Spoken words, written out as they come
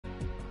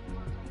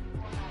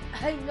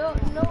Hey, no,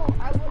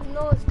 I wouldn't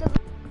know. It's because.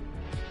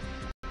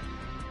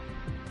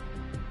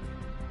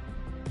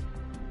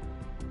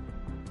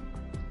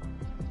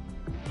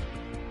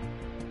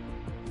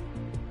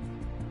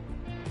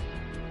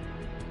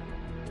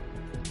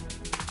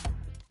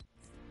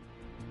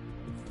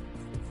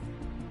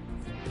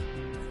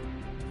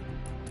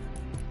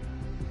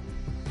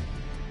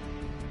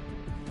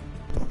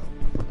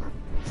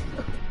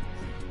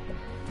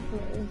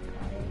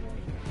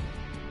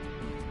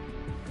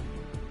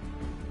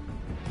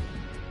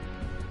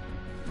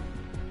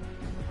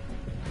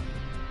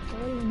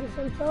 Do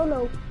some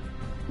solo.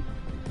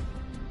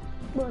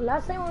 But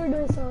last time we were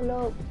doing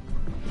solo,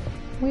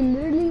 we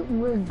literally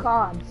were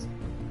gods.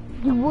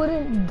 You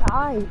wouldn't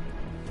die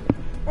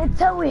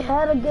until we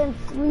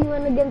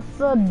went against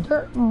the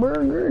dirt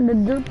burger, the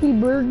dirty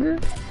burger,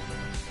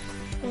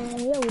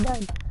 and yeah, we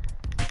died.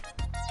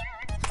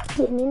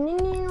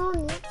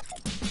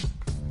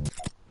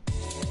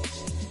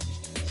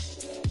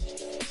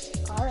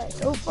 Alright,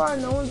 so far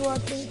no one's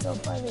watching. So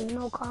far there's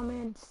no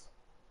comments.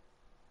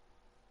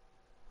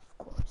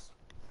 Of course.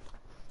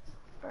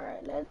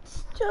 Alright,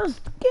 let's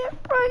just get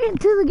right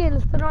into the game.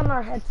 Let's put on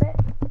our headset.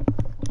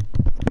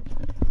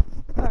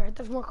 Alright,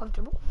 that's more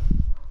comfortable.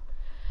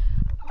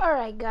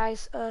 Alright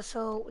guys,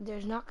 so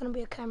there's not going to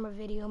be a camera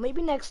video.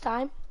 Maybe next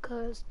time,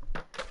 because...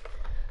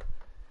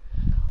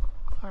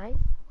 Alright.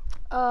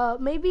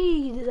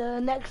 Maybe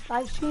the next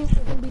live stream we're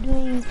going to be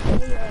doing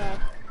a...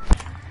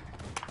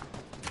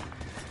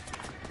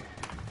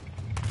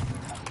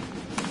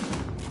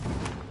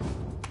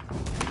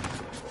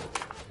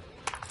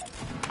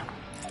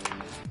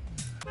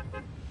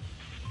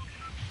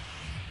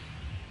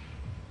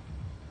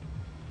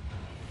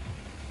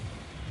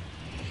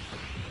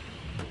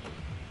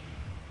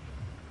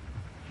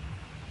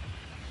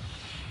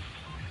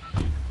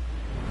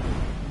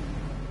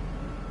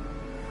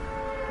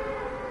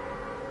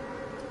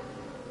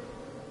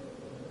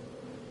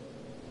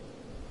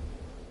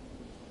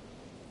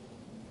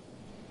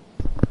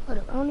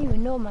 I don't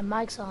even know my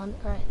mic's on.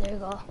 Alright, there you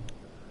go.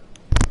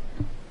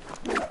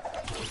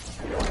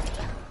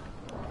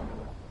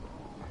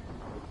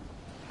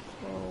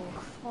 So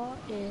far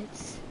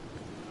it's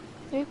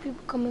 3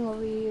 people coming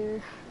over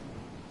here.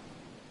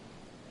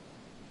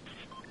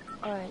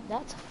 Alright,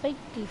 that's a fake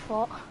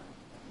default.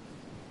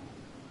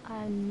 I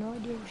have no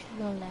idea if she's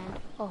gonna land.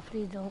 Oh,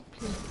 please don't,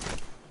 please.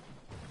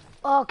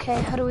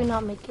 Okay, how do we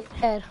not make it?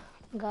 Head.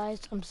 Guys,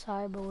 I'm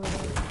sorry, but we're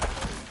dead.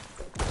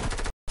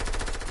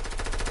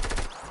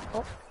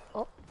 Oh,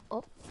 oh,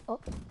 oh, oh,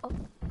 oh.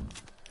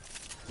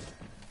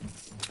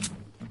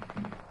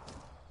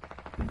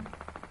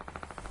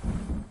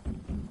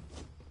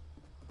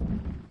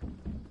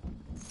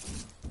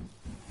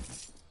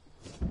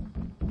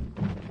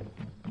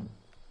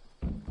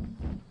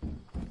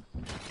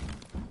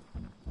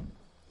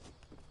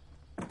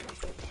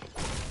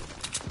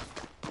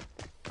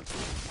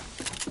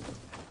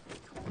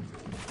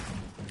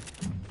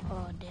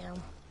 Oh, damn.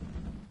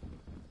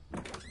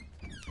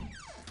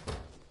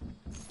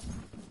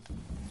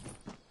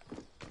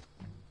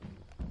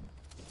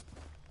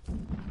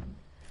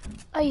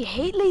 I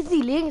hate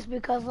lazy links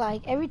because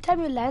like every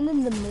time you land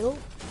in the middle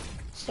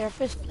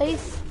surface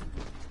place,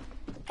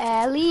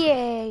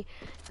 the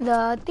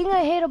thing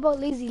I hate about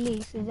lazy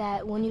links is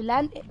that when you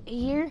land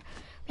here,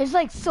 there's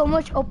like so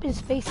much open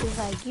spaces.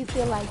 Like you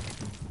feel like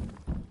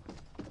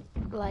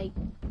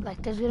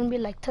there's gonna be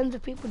like tons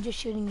of people just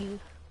shooting you.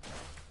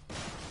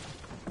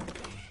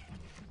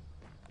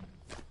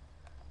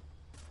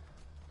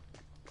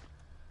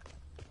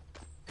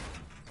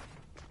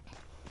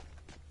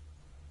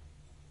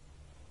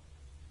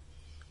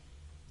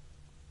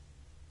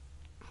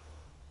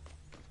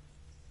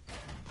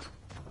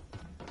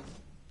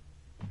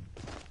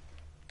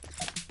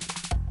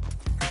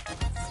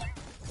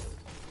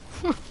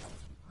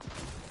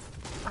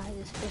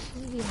 This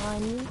person is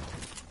behind me.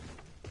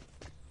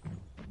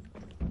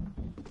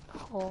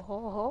 Ho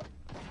ho ho.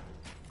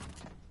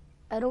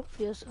 I don't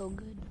feel so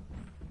good.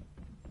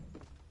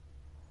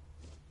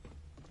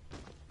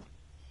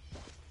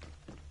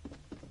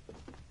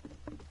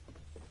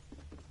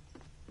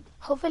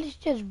 Hopefully it's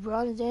just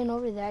bronze in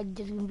over there,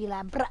 just gonna be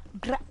like brah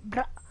brah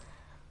brah.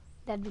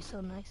 That'd be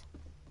so nice.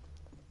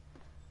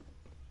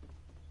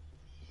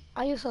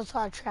 I also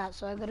saw a trap,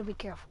 so I gotta be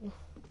careful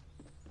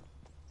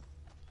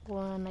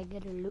when I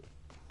get a loot.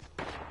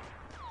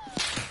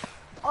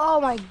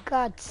 Oh my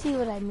god, see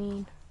what I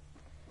mean?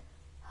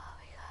 Oh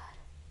my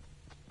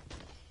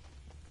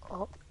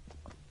god.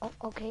 Oh,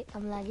 okay,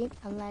 I'm lagging.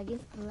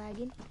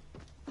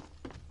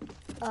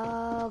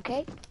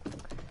 Okay.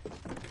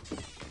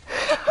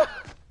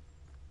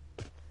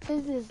 What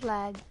is this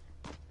lag?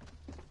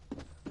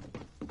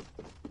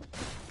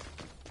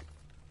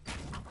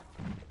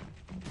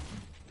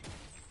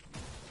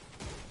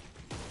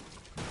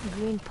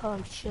 Green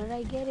pump, should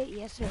I get it?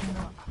 Yes or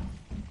no?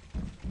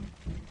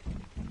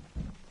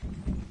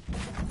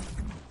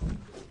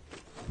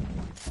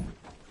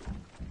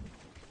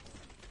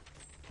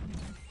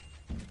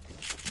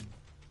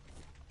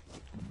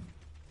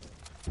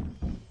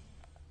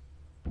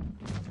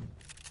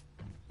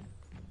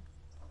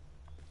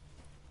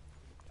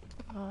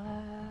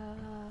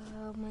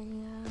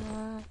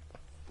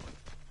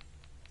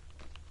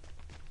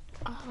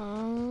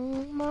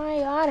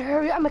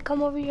 time I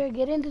come over here,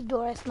 get in the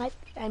door, I snipe.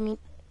 I mean,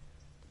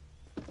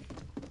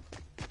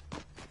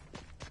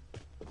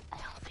 I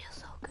don't feel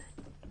so good.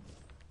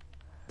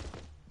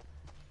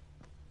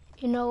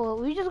 You know what?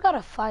 We just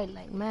gotta fight.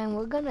 Like, man,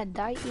 we're gonna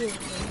die here.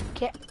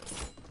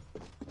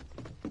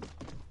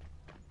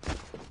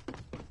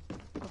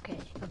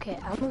 Okay,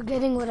 I'm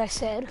forgetting what I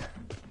said.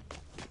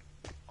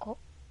 Oh.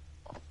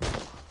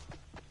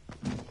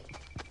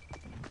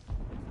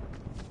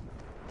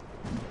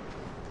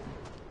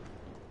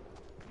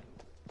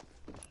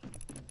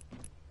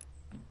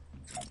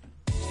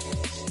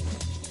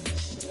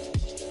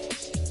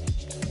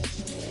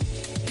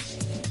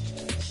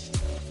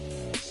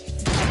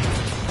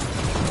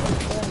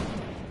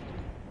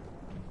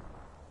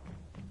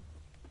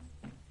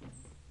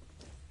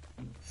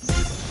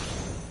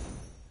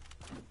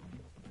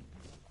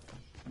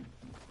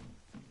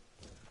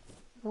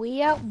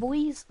 We out,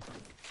 boys.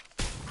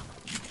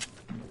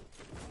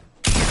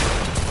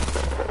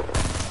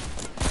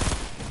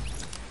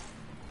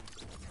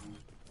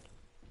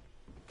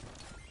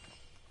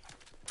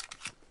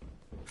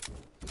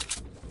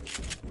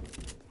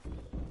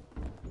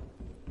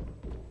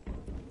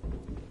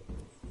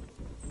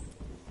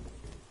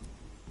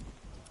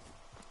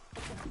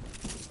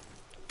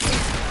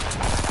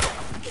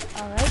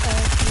 Alright.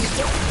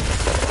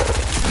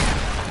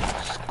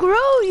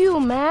 Screw you,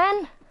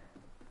 man.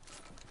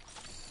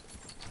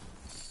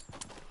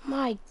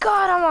 My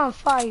God, I'm on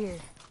fire.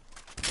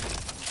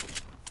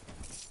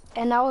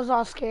 And I was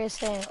all scared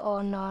saying,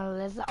 oh no,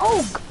 let's,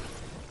 oh!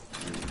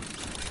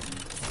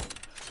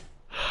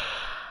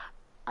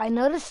 I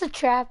noticed the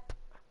trap.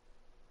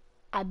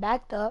 I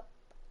backed up.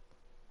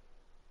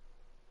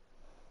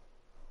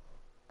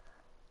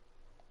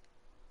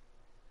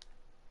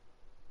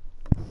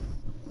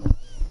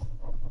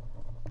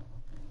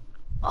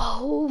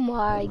 Oh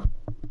my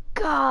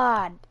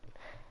God.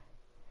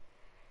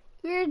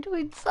 You're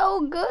doing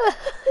so good.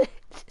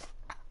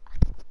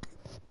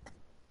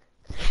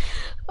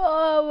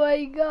 Oh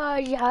my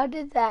gosh, how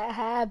did that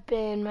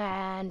happen,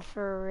 man?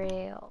 For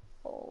real.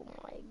 Oh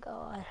my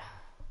God.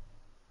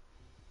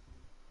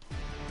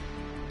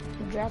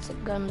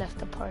 Jurassic Gun left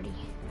the party.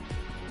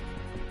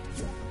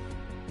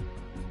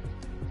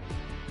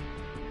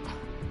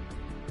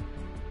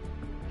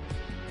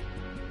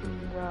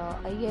 Bro,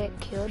 I get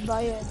killed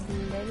by a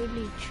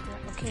literally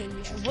okay,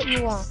 yeah, what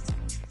you want?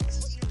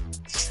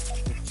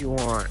 What you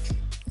want?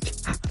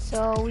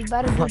 So we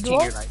better do watching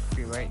duel? your live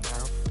stream right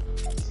now.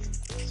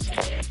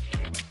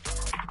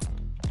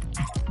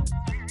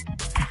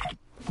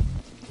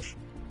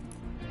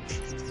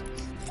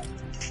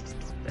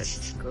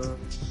 Let's go.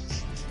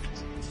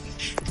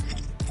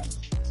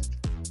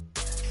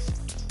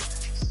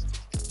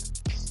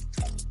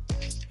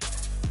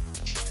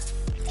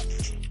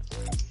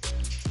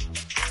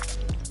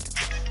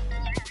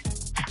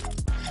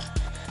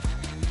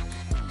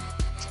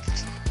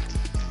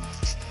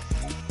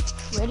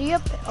 Ready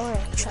up? Alright.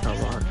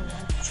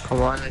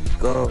 Come on, let's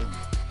go.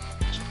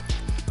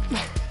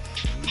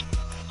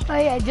 Oh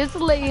yeah, just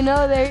to let you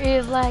know, there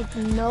is like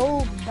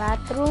no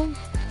bathroom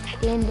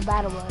in the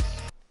battle bus.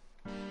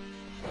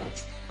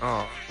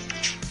 Oh.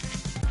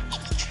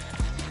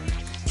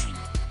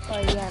 Oh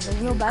yeah,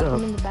 there's no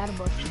bathroom in the battle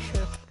bus for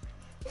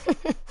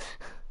sure.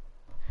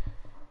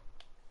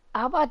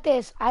 How about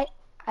this?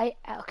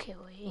 Okay,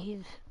 wait,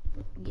 he's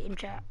getting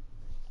trapped.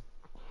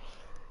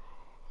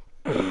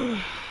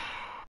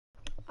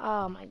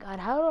 Oh my God,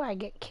 how do I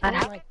get killed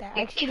like that?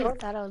 I actually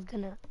thought I was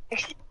gonna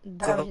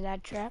dodge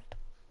that trap,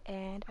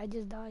 and I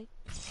just died.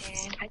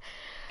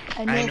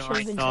 I know I should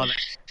have been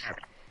safe.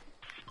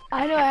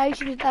 I know, I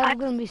actually thought I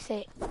was gonna be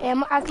safe. Hey,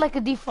 I'm gonna act like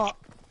a default.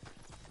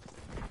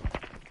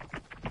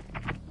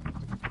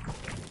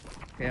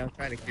 Okay, I'll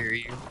try to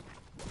carry you.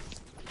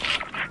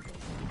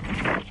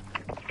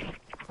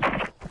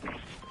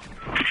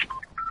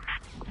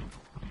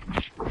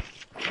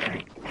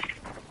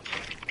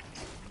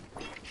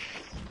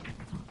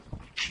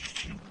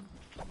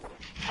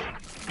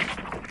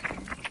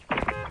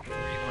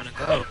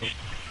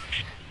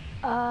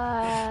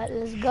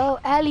 Let's go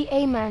Alley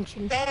A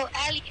Mansion.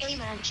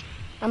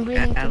 I'm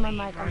breathing to my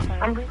mic, I'm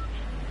sorry.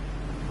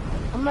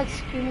 I'm like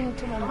screaming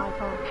to my mic.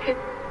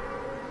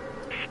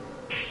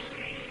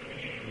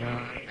 No,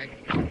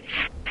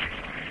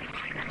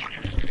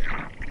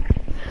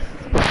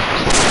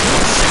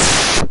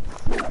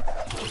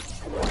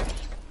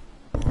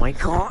 oh my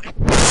God.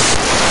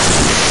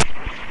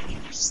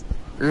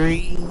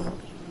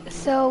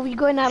 So we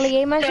going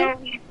Alley A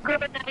Mansion?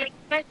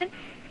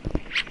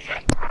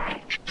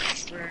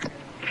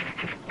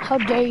 How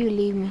dare you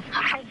leave me?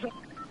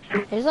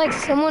 There's like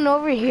someone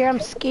over here, I'm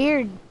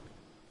scared.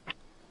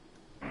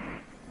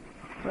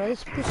 Bro,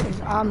 this place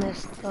is all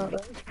messed up.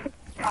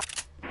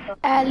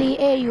 Alley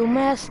A, you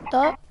messed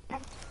up.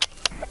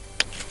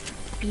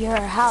 Your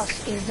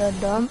house is a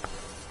dump.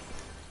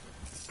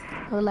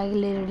 Or like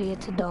literally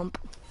it's a dump.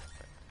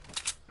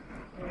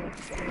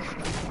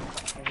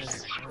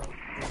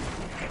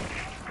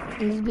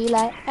 And it's be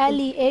like,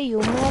 Alley A, you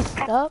messed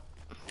up.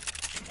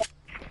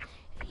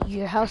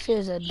 Your house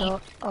is a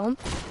dump.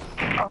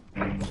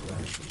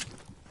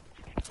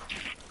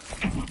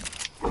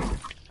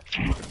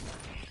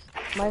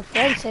 My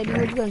friend said he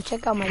was gonna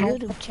check out my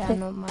YouTube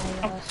channel, my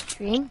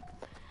stream,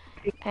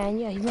 and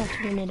yeah, he's not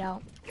checking it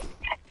out.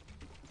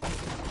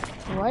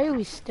 Why are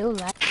we still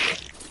lagging?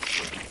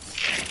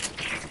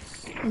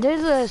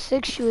 There's a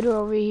 6-shooter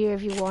over here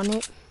if you want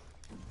it.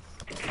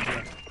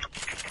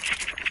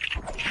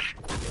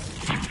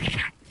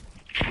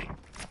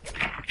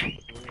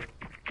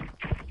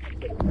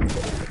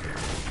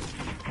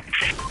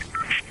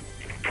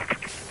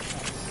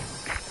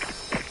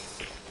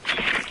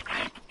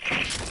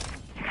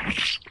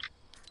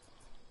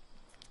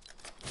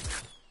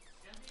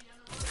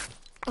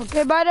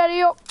 Okay, bye,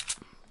 Dario.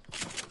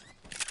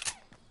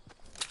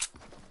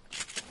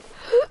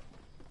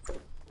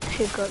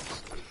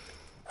 Hiccups.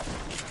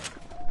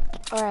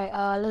 Alright,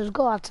 let's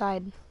go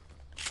outside.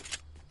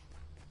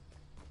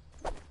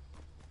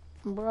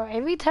 Bro,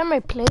 every time I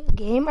play a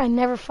game, I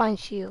never find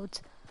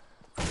shields.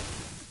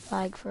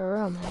 Like, for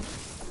real, man.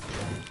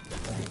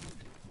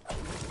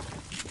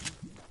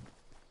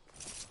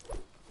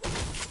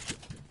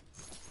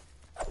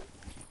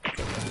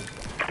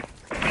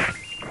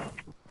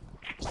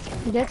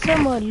 Get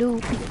some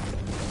loot.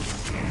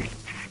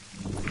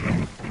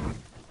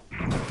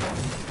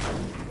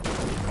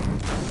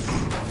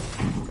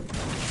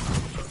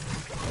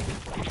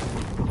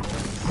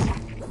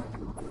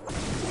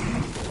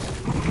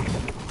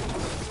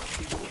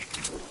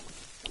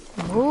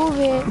 Move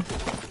it.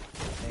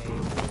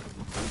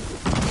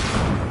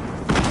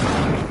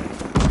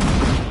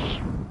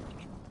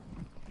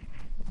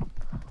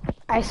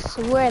 I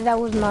swear that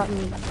was not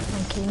me.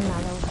 I'm kidding now,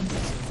 that was me.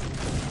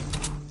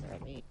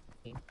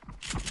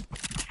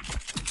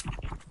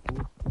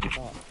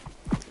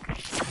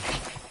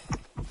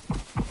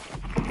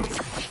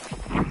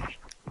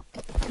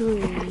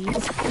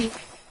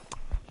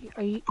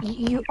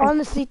 You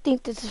honestly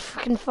think this is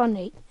freaking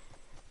funny?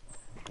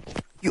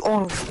 You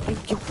honestly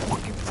think you're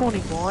fucking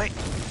funny, boy?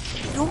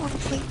 You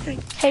honestly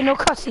think... Hey, no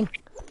cussing.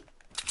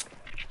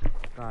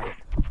 Got it.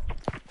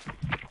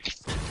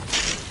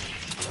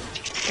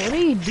 What are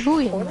you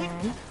doing,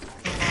 man?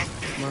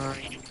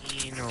 Mine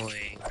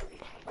away.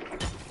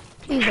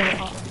 Please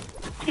don't.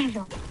 Please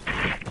don't.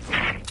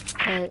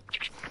 Alright.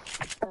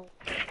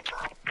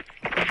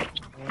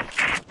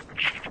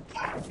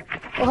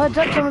 Oh, heads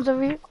up, someone's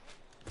over here.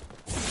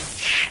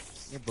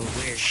 Yeah, but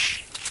where?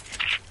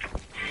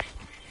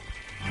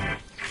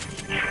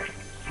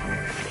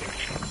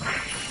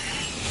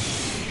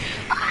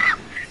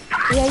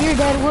 Yeah, you're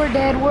dead, we're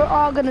dead, we're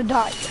all gonna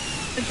die.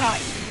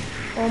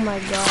 Oh my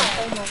god.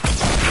 Oh my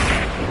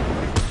god.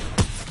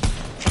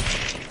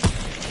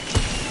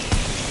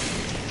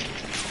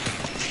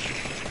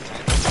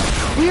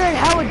 Weird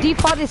how a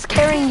default is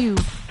carrying you.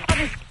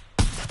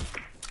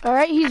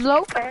 Alright, he's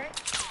low.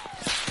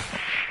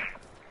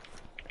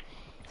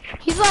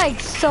 He's like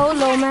so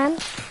low, man.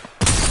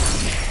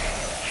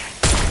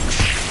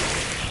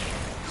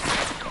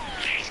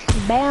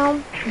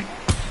 Bam.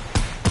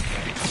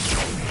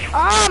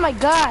 Oh my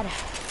god.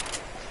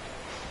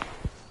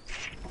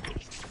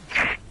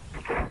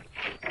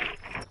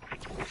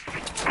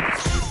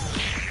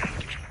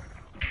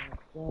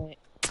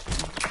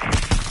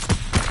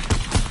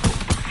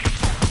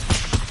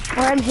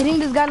 Alright, I'm hitting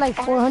this guy like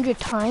 400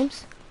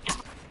 times.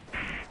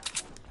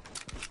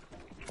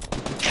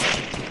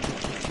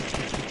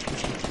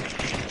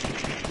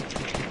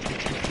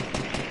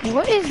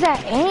 What is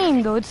that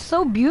aim though? It's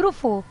so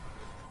beautiful.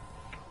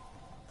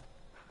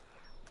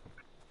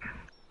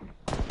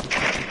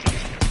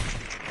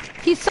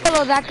 He's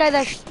solo, that guy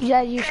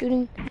that you're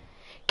shooting.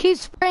 Keep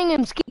spraying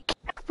him, keep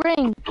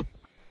spraying.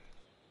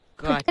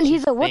 God, And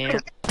he's a what?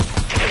 Kill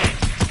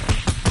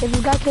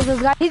this guy, kill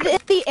this guy. He's in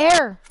the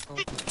air. Oh.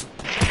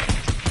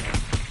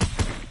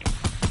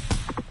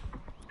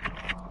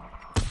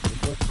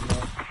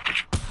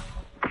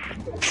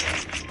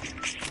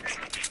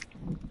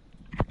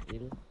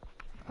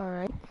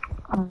 Alright.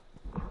 Come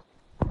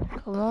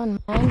on,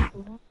 man.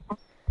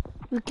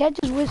 We can't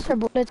just waste our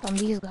bullets on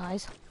these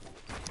guys.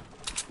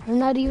 They're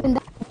not even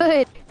that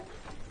good.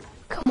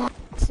 Come on,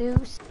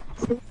 Zeus.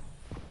 You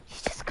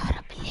just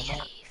gotta believe.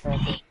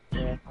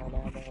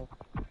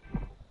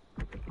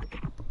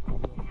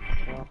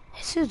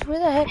 Jesus, where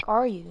the heck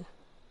are you?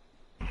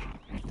 You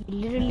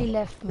literally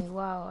left me.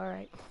 Wow,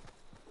 alright.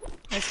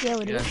 Let's see how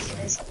it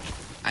is.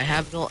 I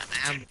have no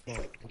ammo.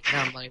 It's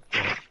not my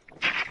fault.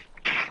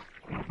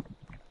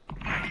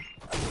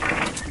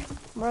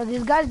 Bro,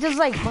 these guys just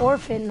like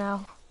forfeit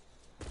now.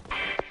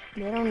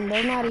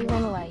 They're not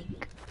even like...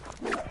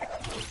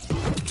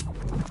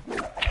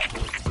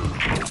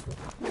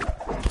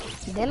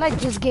 They like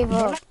just gave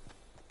up.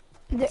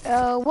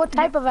 What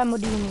type of ammo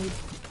do you need?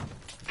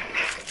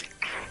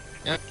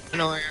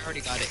 No, I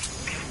already got it.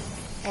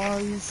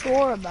 Are you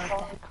sure about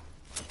that?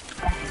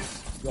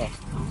 Yeah.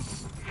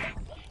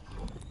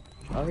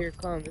 Oh, here it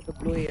comes. It's a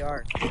blue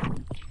AR.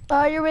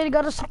 You already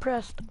got it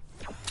suppressed.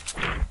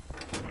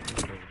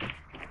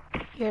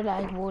 You're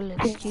like, well,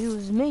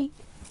 excuse me.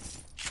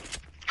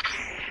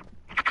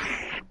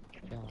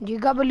 Do you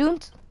got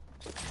balloons?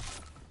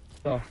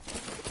 Yo,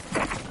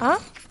 Huh?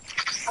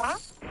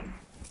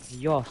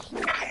 Yos.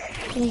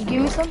 Can you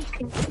give me some?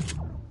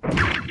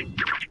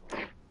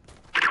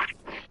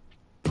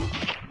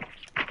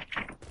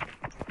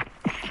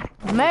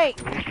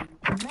 Mate,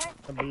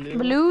 A balloon.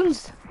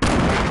 balloons,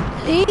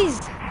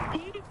 please.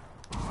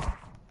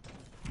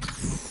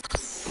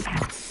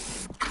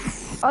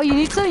 Oh, you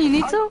need some? You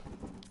need some?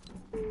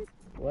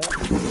 What?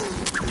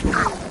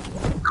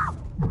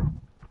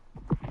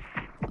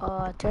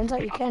 Turns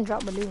out you can't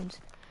drop balloons.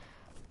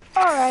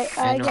 Alright,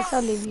 I guess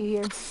I'll leave you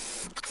here.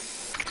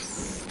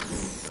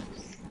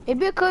 It'd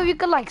be cool if you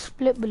could like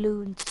split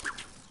balloons.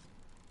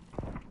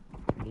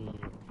 Yeah.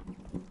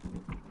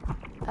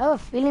 I have a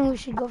feeling we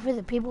should go for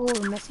the people who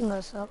are messing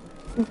us up.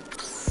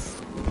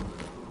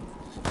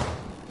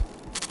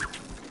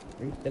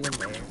 Are you still in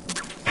there?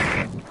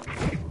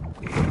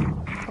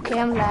 Okay,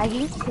 I'm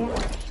lagging.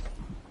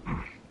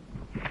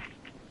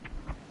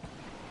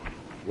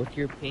 What's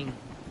your ping?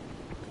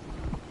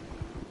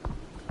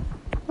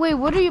 Wait,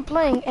 what are you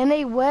playing?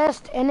 NA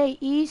West, NA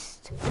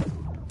East?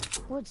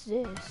 What's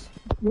this?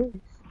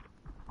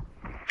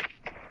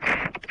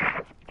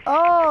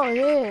 Oh,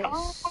 this.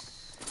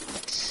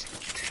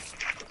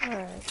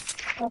 Alright.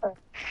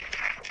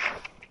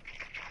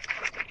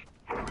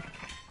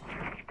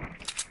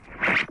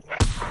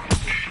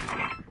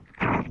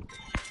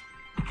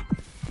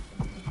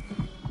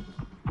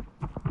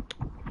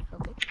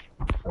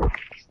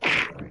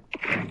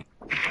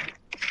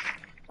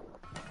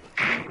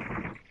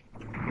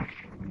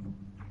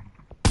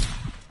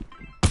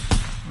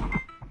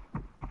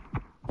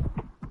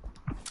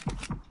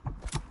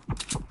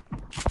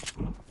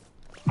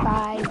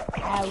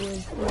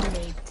 Hours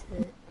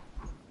later.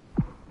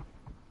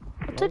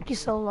 What took you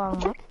so long,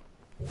 man?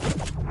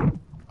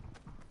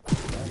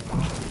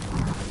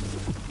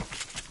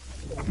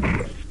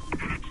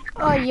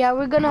 Oh yeah,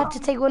 we're gonna have to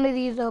take one of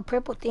these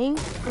purple things.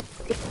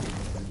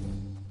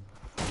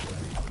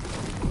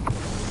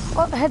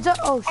 Oh, heads up!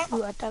 Oh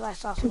shoot, I thought I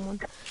saw someone.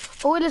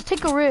 Oh wait, let's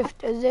take a rift.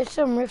 There's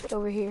some rift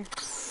over here.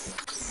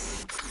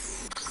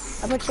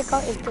 I'm gonna check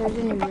out if there's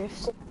any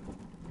rifts.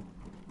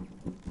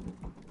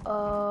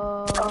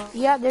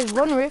 Yeah, there's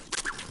one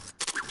rift.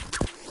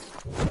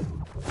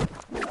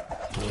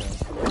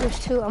 There's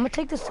two. I'm gonna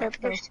take the syrup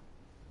though.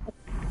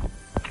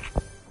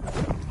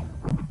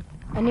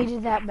 I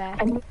needed that bad.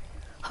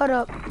 Hold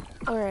up.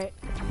 Alright.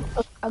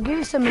 I'll give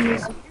you some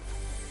minis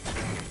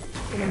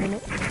in a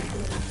minute.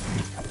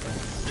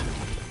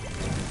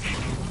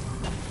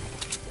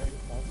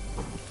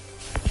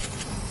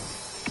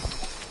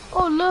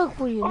 Oh look,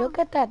 will you look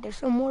at that? There's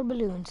some more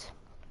balloons.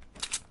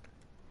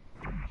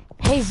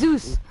 Hey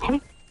Zeus.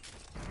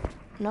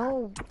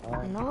 No.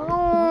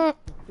 No.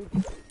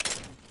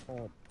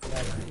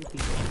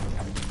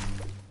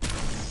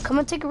 Come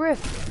and take a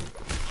rift.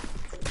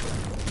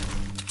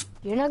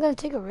 You're not gonna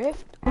take a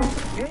rift?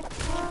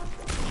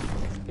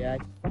 Yeah.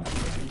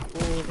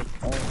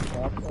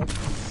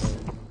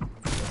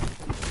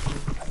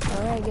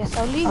 Alright, guess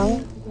I'll leave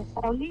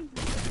you.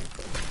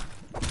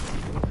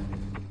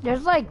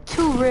 There's like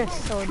 2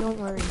 rifts, so don't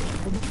worry.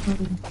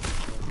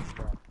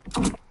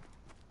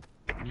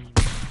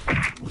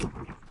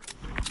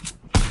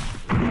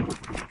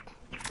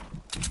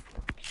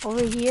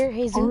 Over here,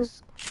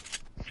 Jesus.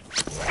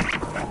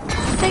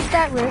 Take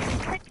that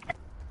rift.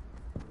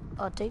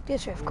 I'll take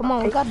this rift. Come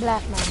on, we got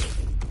black now.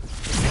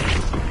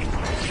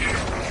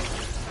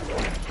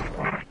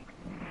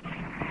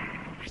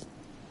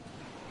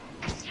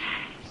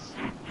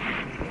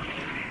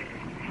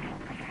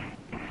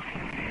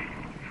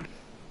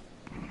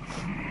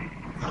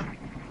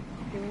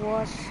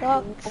 What's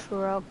up,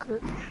 trucker?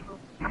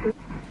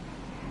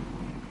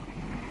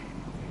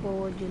 Well,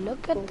 would you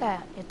look at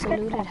that? It's a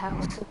looted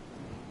house.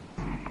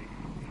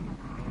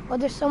 Oh,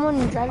 there's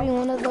someone driving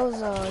one of those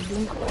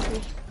doom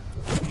coasters.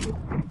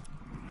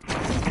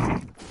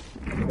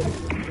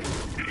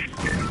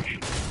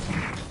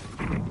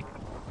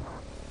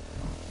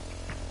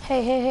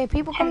 Hey,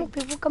 people coming,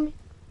 people coming.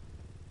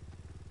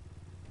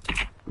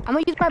 I'm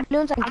gonna use my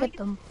balloons and get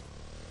them.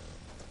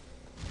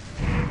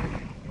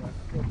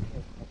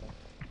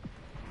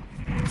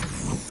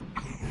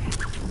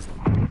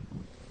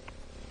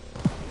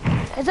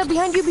 Heads up,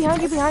 behind you.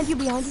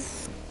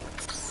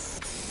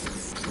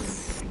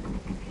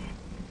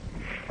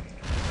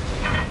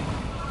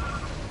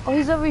 Oh,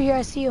 he's over here,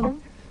 I see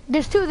him.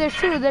 There's two.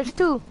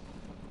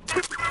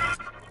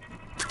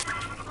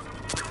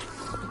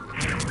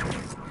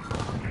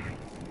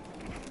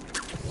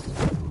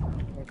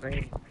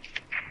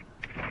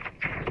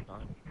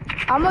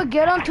 I'm gonna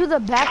get onto the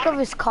back of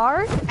his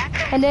car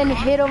and then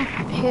hit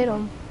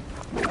him.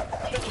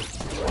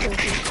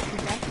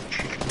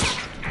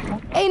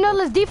 Hey, no,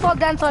 let's default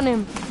dance on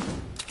him.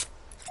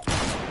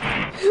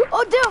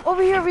 Oh, damn,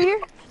 over here.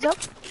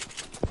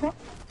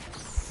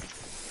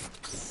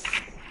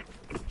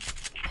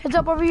 Heads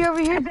up, over here.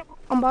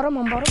 On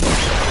bottom.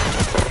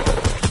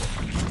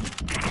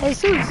 Hey,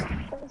 Suze.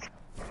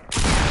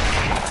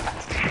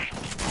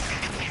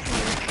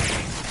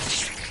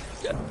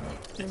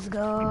 Let's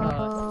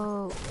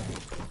go.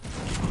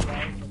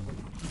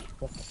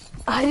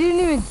 I didn't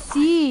even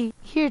see.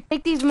 Here,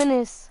 take these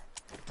minis.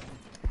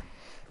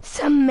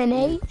 Some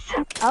mini?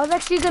 I was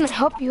actually gonna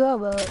help you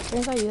out, but it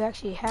turns out you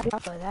actually have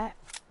that.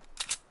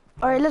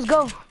 Alright, let's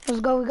go.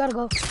 Let's go, we gotta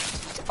go.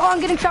 Oh, I'm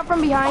getting shot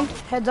from behind.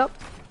 Heads up.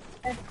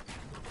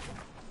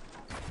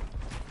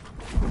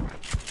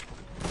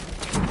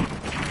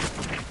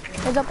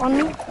 Heads up on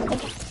me.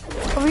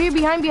 Over here,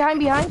 behind.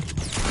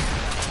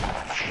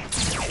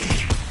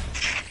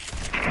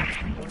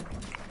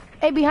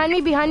 Hey, behind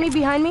me.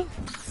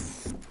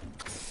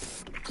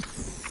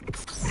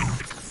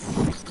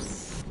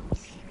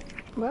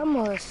 Bro, I'm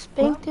gonna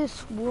spank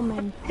this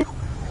woman.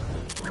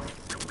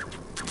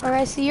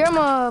 Alright, see her, I'm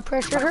gonna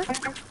pressure her.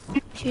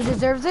 She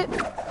deserves it.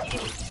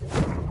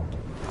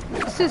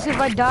 Jesus, if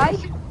I die,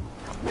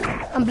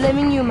 I'm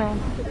blaming you, man.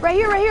 Right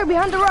here,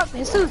 behind the rock.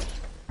 Jesus.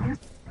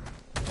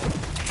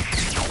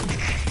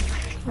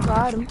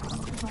 Got him.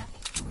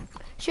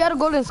 She had a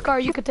golden scar,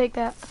 you could take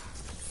that.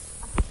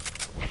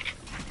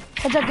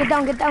 Heads up,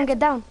 get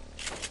down.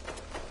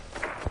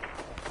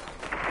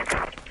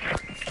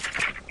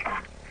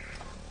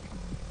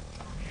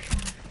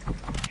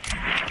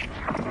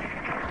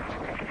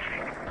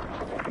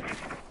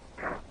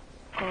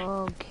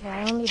 Okay,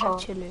 I only have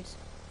chillers.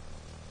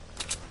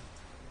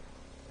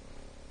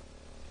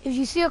 If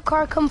you see a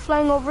car come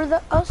flying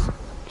over us,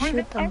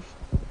 shoot them.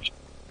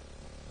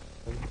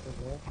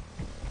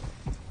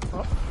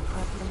 Oh,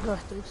 let's go,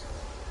 dudes.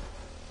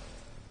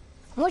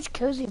 How much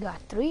kills you got?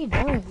 3?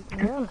 Damn,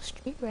 you're on the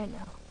street right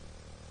now.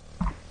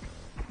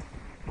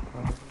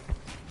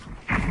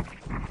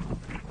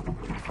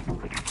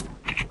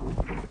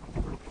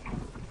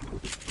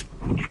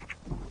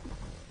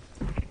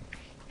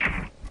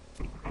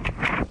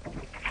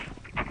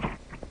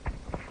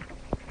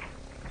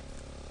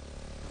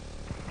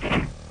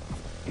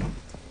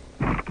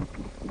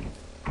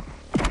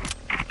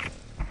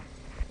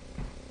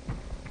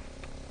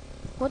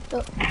 What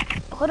the?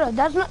 Hold on,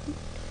 that's not...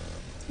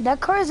 That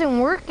car isn't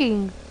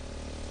working.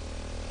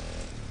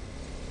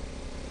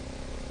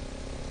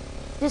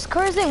 This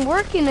car isn't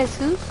working,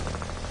 Jesus.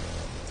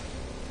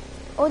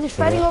 Oh, they're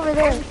fighting over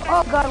there.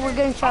 Oh God, we're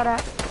getting shot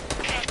at.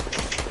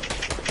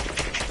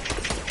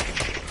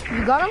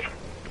 You got him?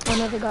 Oh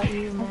no, they got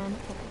you, man.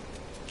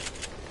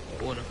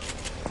 Water.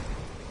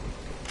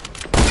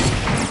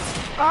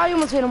 Oh, you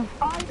almost hit him.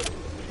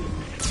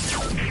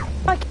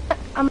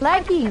 I'm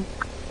lagging.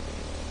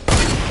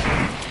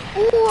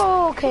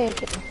 Ooh, okay.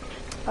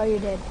 Oh, you're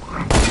dead.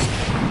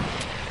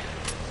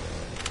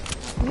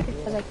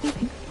 Okay.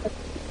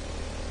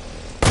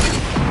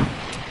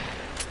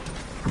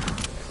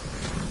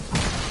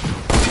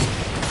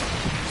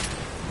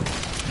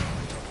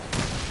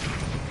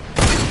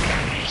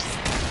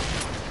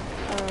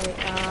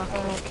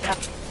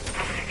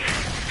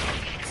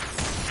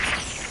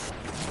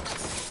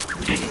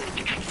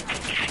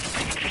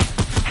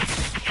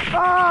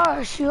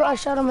 Oh, shoot, I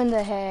shot him in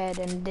the head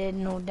and did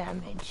no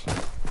damage.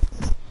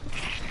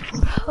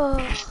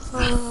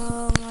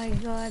 Oh my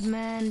God,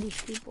 man,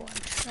 these people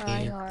are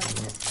trying hard.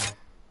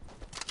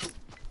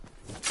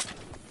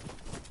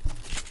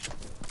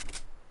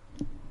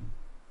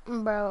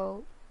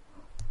 Bro.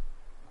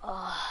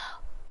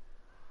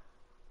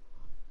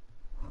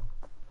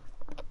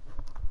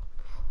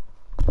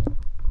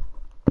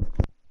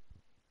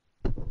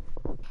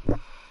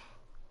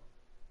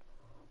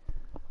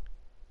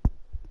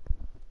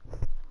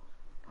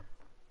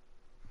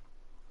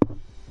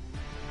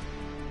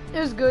 It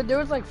was good. There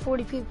was like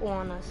 40 people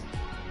on us.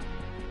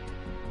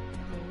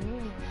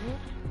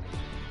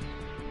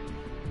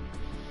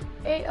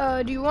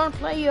 Hey, do you want to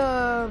play,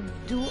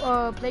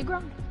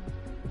 Playground?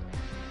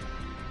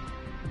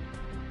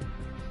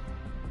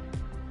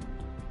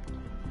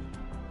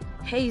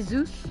 Hey,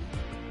 Zeus.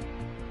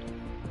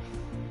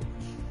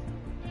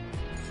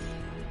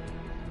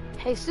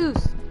 Hey,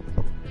 Zeus.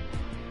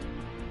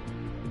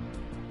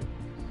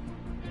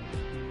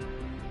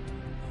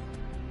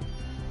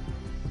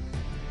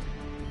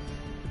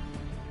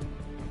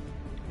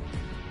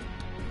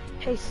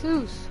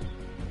 Jesus.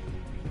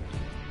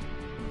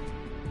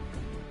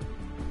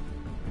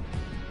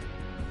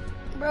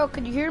 Bro,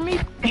 could you hear me?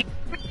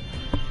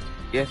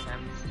 Yes,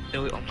 I'm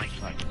still on my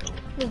side.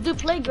 Let's do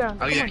Playground.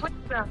 Oh, yeah.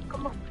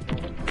 Come on.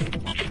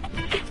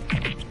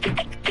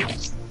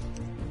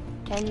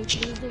 Can you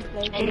please do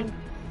Playground?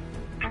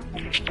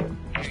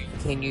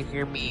 Can you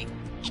hear me?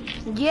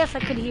 Yes, I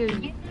could hear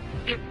you.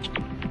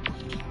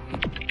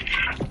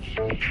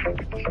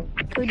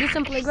 Can we do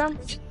some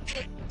Playground?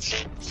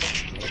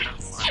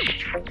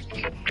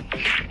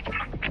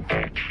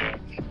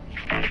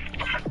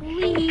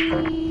 Please.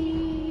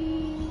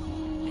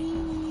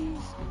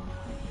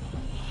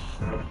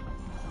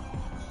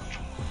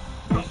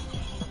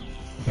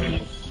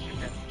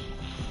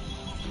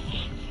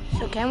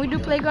 So can we do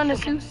Playground,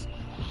 Jesus?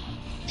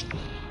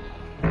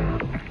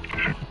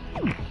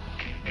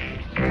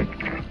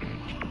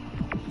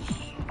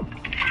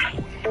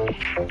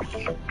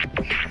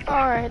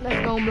 Alright,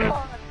 let's go,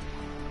 bro.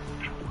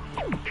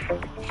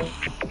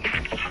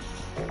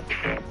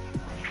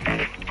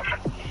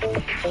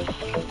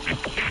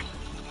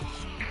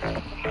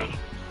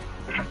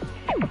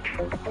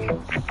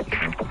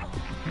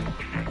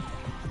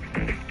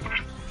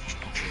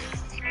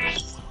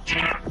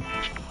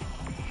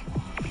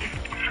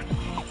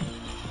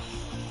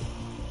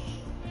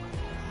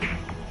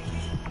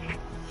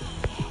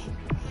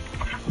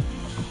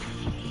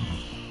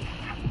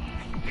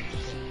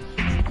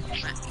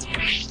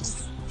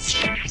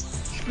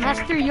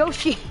 Master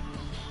Yoshi.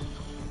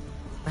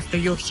 Master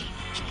Yoshi.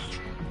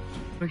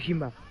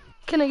 Yoshima.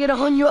 Can I get a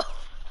honyo?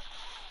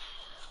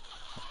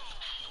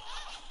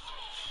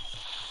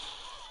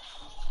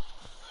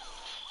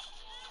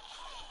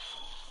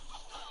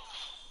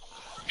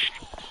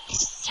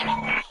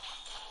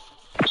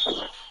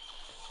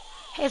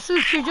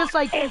 Jesus, you're just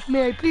like,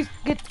 may I please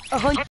get a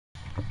honyo?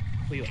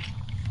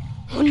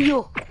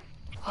 Honyo.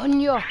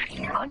 Honyo.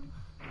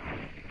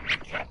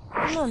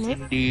 Nani?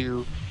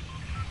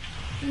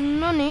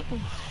 Nani?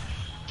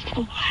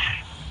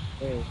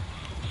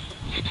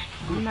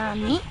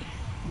 Nani?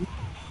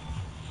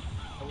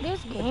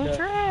 This game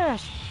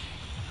trash.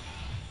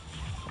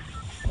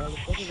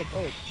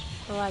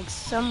 Like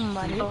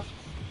somebody.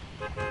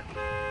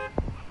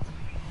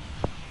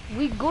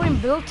 We go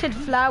and built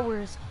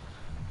flowers.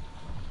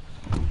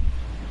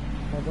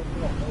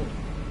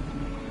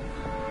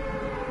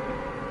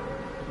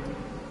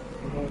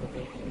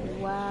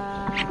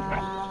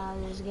 Wow,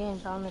 this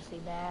game's honestly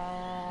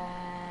bad.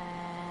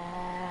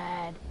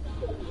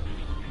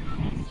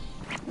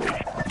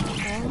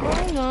 Oh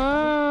my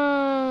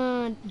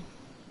god.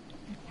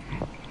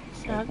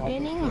 Stop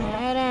getting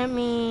mad at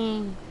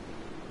me.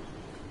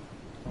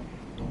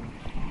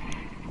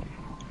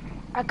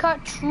 I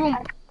caught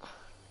Trump.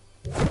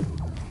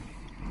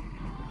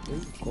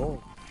 Where'd you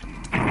go?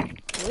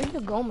 Where'd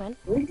you go, man?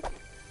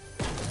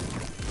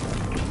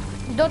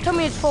 Don't tell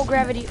me it's full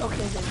gravity.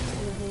 Okay, if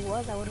it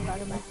was, I would have got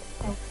it back.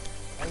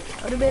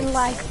 I would have been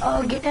like,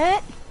 oh, get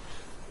it?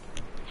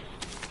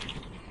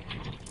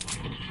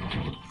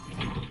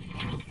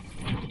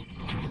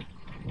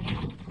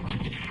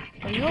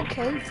 Are you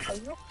okay?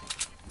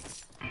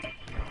 I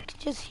can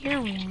just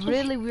hear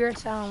really weird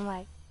sound,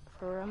 like,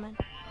 for real, man.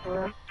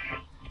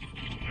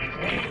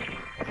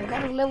 I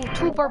got a level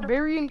 2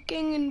 Barbarian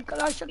King in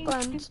Clash of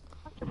Clans.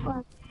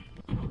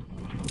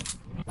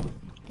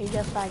 He's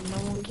just like, no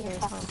one cares,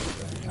 huh?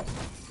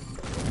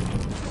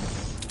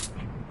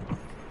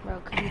 Bro,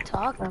 can you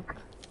talk?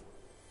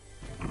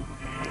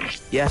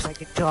 Yes, I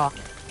can talk.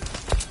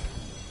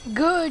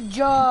 Good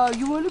job.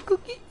 You want a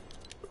cookie?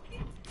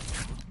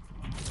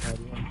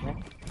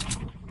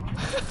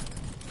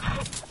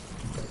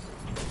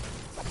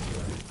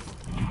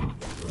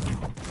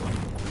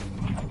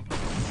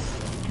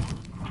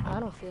 I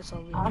don't feel so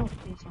weird.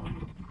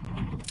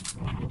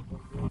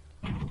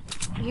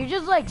 You're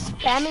just like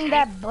spamming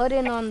that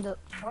button on the...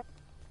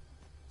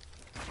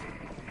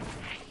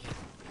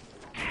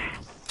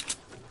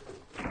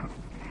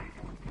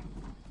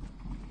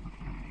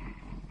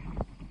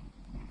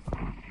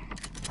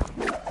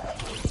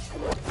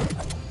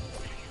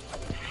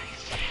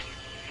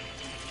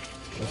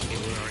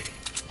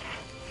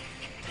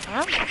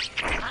 Huh?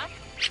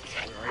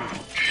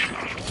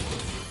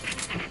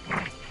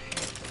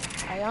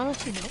 I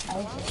honestly don't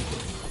know.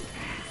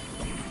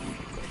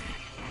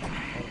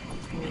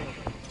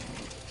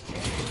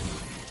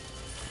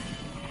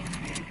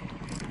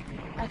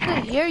 I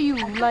could hear you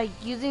like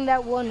using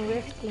that one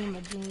rift thing,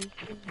 but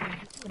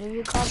whatever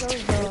you call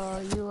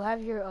those, you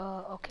have your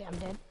okay, I'm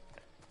dead.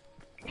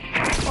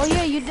 Oh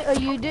yeah,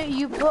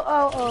 you put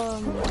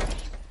out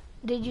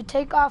did you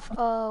take off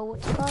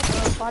what's it called,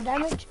 fall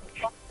damage?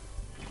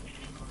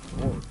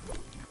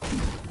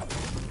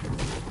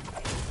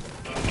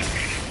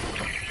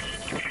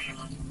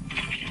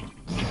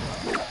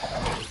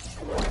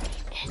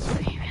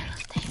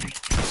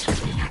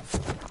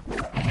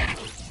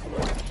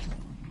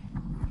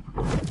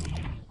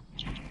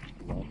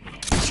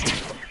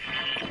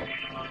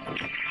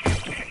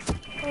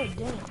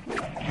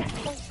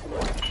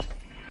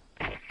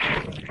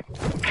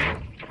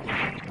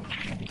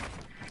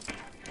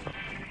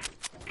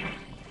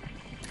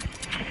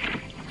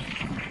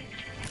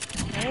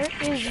 Where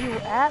is you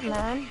at,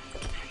 man?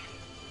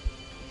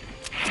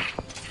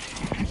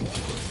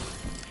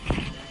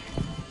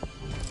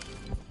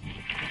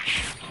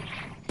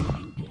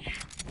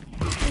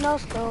 No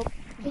scope.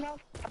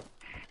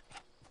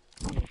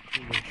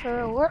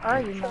 Sure, where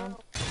are you, man?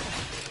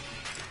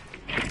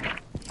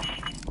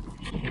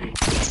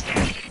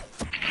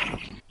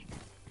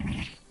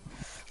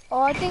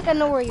 Oh, I think I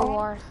know where you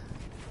are.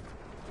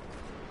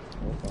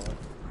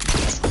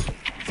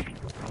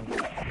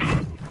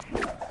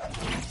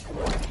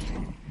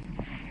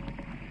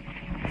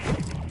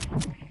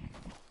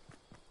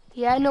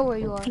 Yeah, I know where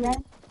you are. Yeah.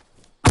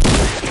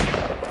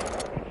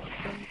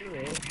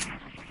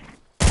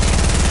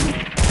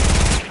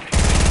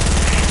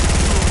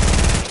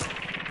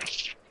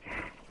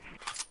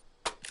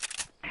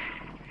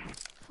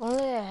 If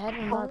only I had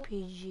an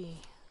RPG.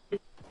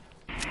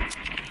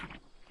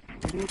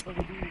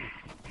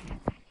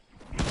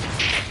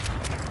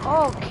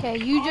 Okay,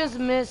 you just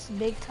missed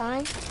big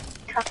time.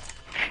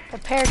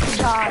 Prepare to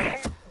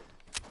die.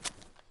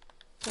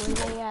 Where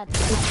they at? I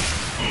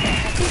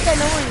think I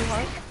know where you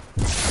are.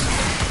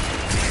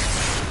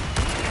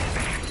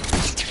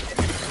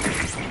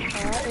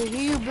 Alright, I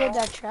hear you build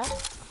that trap.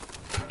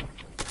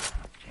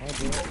 I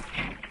did.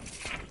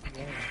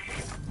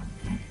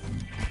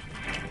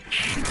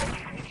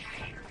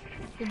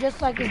 You're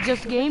just like it's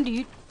just a game,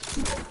 dude.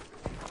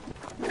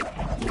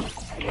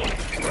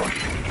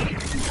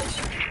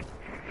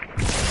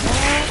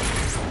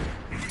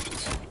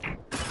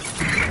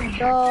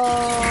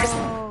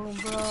 No,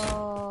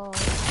 bro.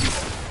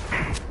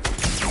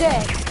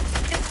 Dead.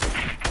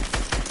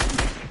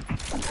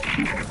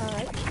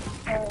 Alright.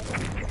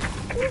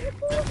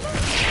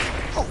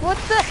 Oh, what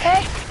the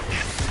heck?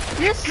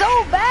 You're so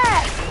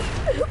bad.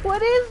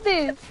 What is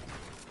this?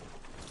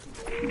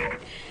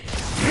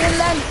 You're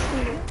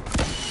landing.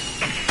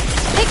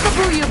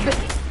 Peekaboo, you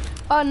bitch.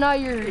 Oh no,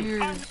 your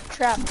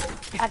trap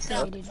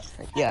activated.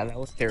 Yeah, that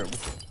was terrible.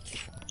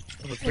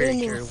 That was I very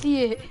didn't even terrible.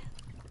 see it.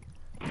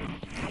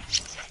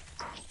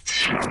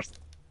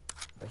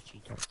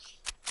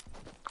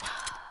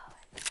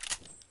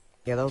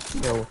 Yeah, that was a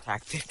terrible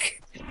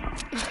tactic.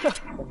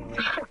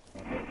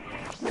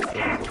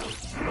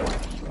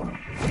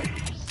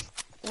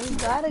 We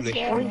gotta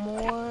get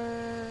more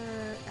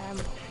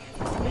ammo.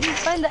 Where do you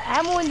find the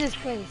ammo in this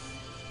place?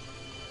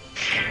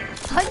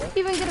 How did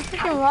you even get a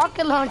freaking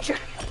rocket launcher?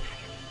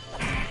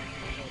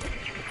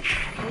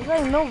 There's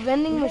like no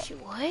vending machine.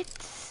 What?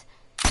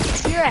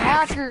 You're a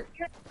hacker.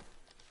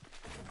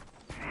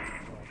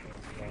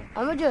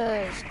 I'ma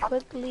just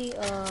quickly,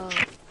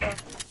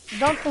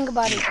 don't think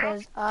about it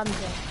because I'm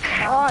dead.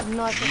 Oh,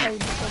 no, I forgot you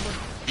disabled.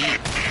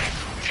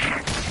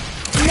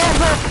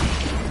 Never!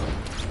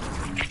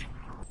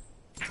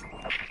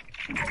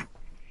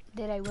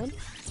 Did I win?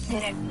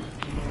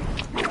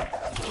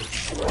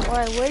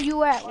 Alright, where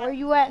you at? Where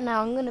you at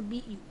now? I'm gonna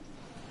beat you.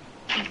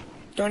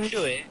 Don't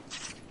do it.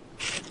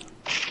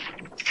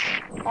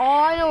 Oh,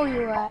 I know where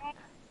you at.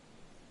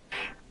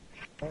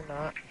 Or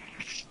not.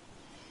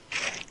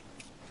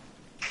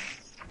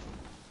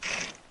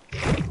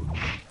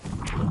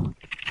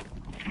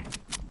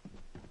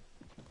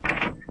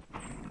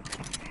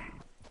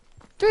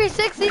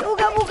 .360,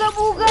 ooga booga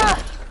booga!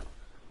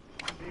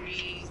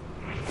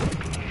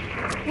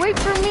 Wait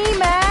for me,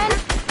 man!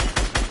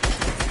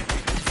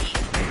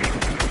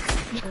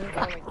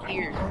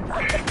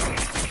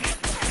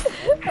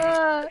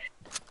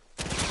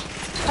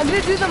 I'm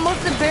gonna do the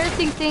most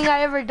embarrassing thing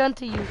I ever done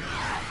to you.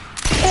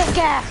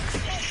 Pickaxe!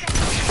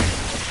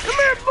 Come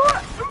here, boy!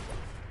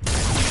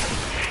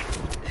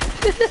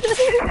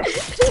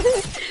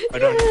 I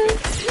don't do it.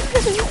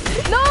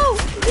 No!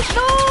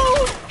 No!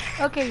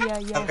 Okay,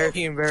 yeah. I'm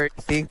very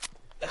embarrassing.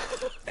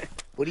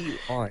 What are you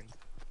on?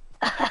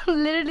 I'm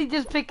literally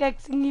just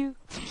pickaxing you.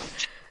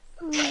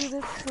 Ooh,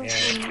 that's so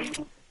funny.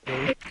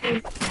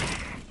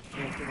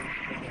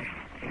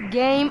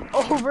 Game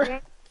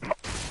over.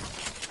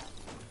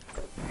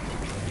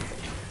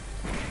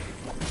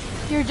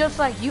 You're just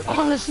like, you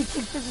honestly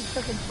think this is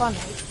freaking fun,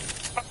 right?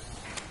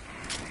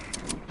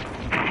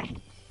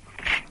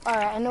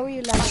 Alright, I know where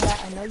you landed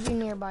at. I know you're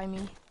nearby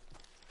me.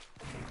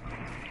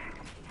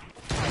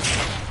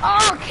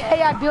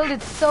 Okay, I built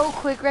it so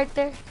quick right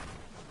there.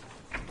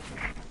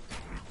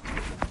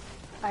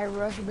 I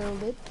rush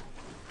build it.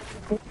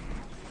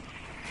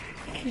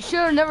 You should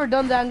have never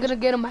done that. I'm gonna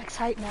get a max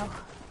height now.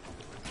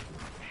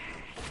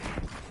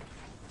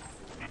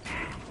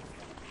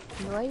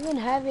 Do I even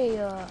have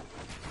a,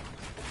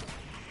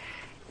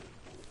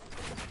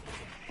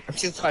 I'm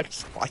just like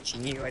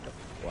watching you. I don't know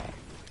why.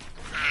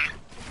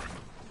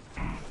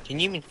 Can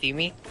you even see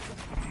me?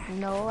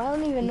 No, I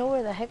don't even know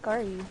where the heck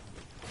are you.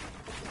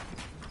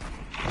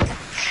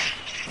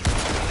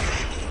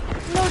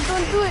 No,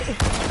 don't do it.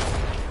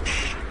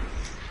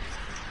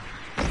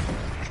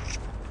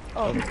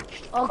 Oh,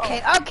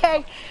 okay.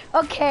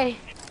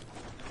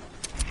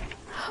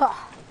 Huh.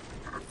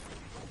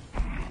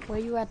 Where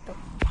you at though?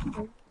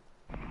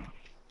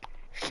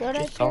 Should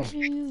I chase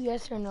you?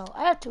 Yes or no?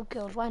 I have 2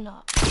 kills. Why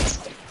not?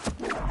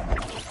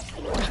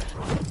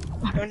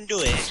 Don't do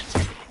it.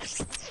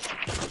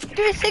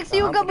 360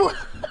 Ugaboo.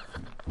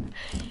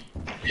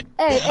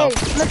 Hey,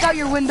 look out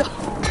your window.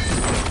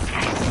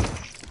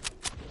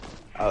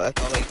 Oh,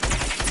 that's all like.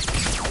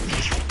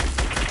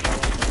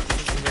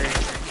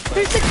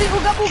 360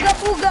 Ooga Booga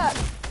Booga.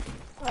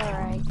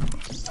 Alright.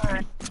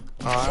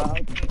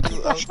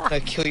 I'm gonna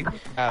kill you.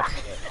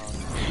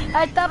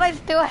 I thought I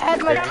still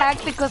had my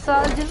tactical, so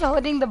I was just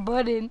holding the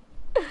button.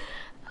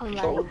 I'm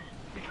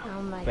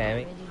like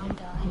ready to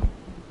die.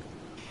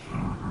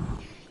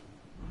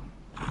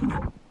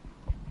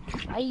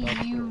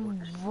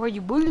 Why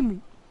you bullying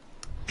me?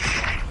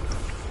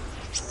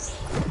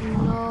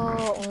 No,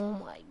 oh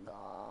my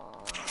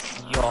god.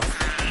 Yo.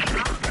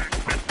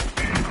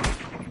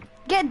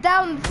 Get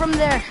down from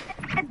there.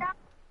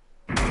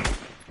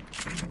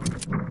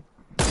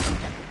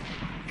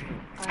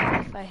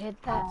 Alright, if I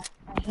hit that.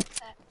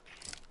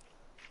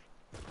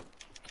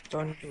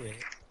 Don't do it.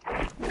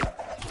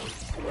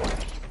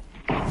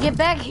 Get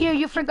back here,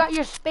 you forgot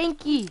your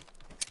spanky.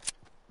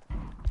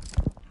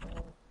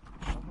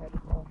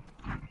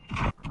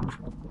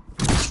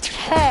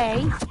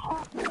 Hey.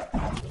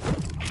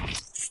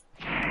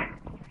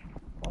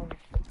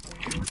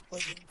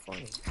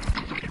 Funny.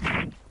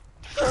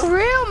 For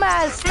real,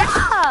 man,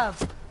 stop!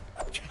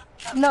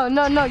 No,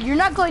 you're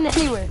not going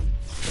anywhere.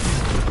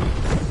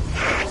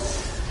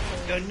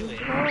 Don't do it.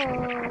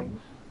 Oh,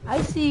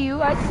 I see you.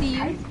 Where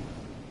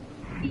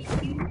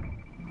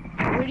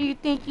do you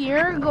think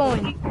you're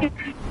going?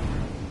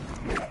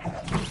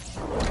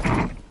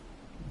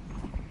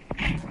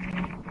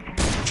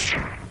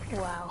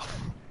 Wow.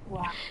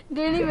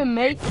 Didn't even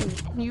make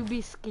it. You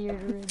be scared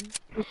already.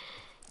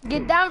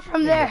 Get down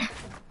from there.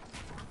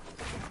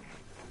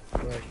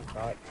 Where you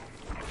thought?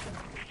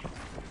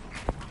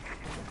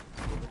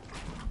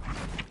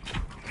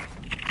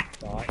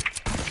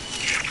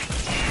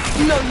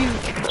 No,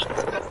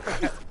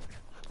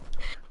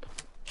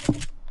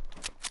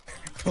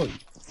 you.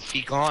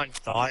 Be gone,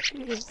 thought.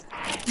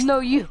 No,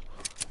 you.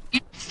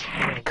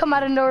 Come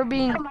out of nowhere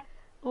being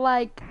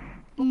like,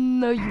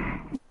 no, you.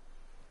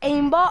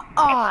 Aimbot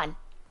on.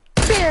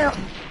 Bam.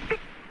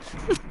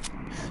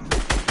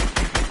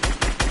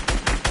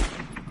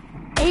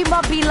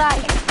 Aimbot be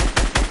like.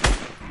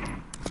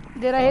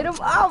 Did I hit him?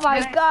 Oh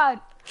my god.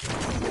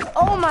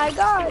 Oh my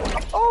god.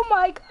 Oh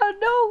my god,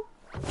 no.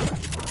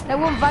 That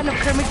one vine of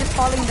Kermit just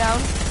falling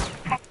down.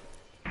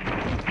 Oh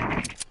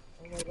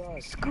my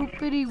god.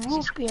 Scoopity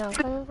whoopie, I'm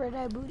coming for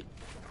that booty.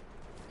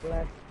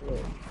 Black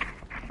flip.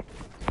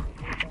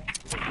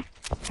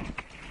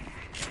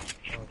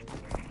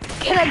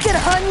 Can I get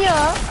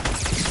Hanya?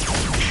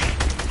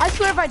 I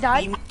swear if I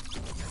die.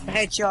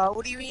 Headshot,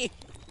 what do you mean?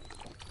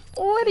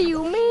 What do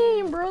you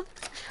mean, bro?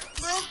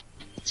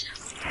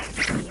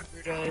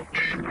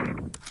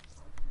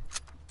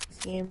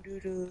 Sam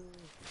doodoo.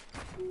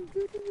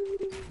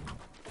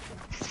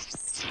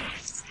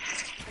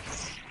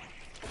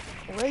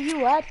 Where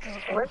you at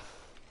though?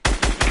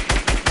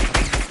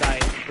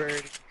 Side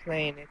bird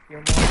playing if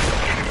you're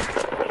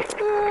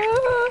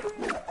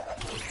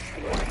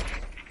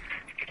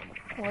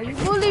Why you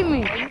bullying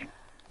me?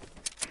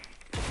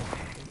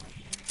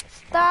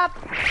 Stop!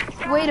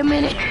 Wait a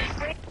minute.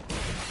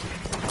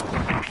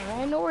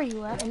 I know where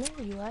you at.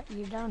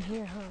 You're down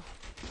here, huh?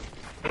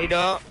 Wait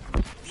up.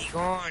 Be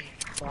gone.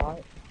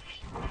 Thought.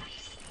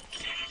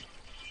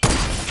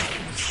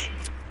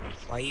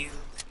 Why you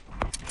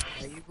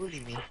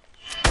bullying me?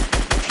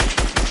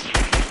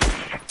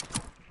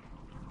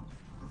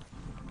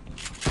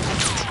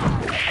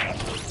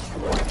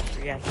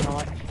 Yeah,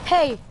 thought.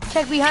 Hey,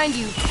 check behind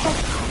you.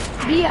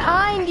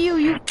 Behind you,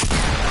 you.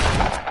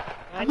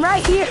 I'm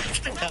right here.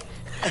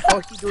 What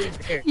are you doing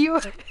there? You.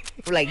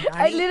 Like,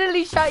 I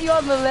literally shot you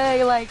on the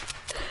leg, like.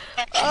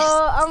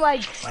 I'm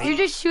like, you're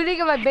just shooting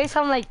at my base.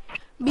 I'm like,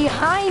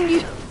 behind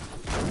you.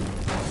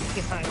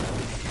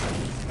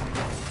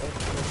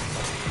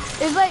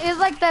 It's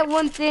like that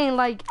one thing,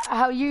 like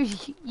how you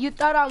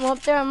thought I'm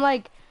up there. I'm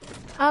like,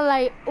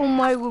 oh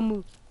my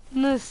woman,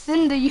 no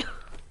cinder you.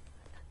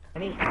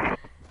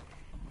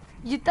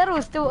 You thought it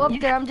was still up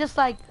there. I'm just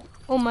like,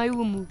 oh my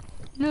woman,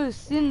 no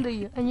cinder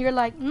you, and you're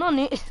like, no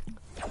need.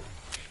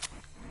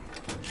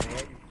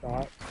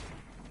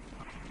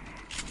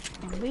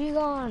 Be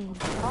gone.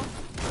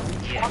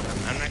 Yeah, I'm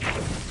not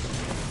gonna.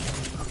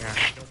 Yeah,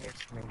 don't get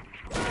me.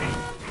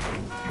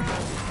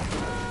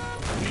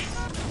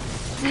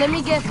 Let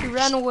me guess, you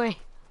ran away.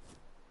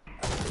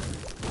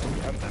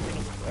 I'm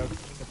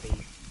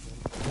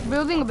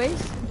Building a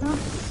base? Oh,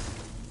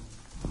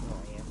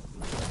 yeah.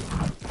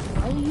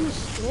 Why are you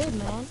scared,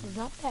 man? It's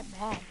not that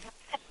bad.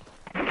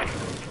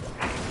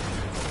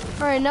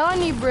 Alright, now I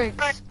need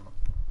bricks.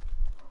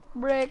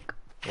 Brick.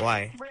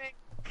 Why?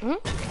 Hmm?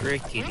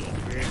 Brick kitty.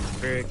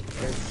 Brick.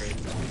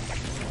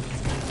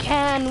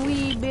 Can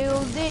we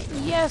build it?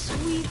 Yes,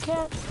 we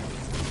can.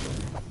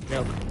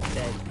 No,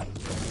 dead.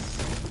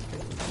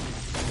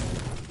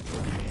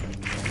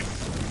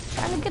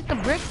 Trying to get the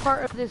brick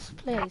part of this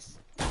place.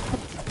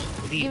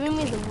 Giving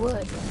me the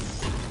wood.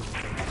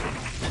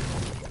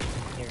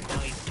 Here,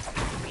 now you.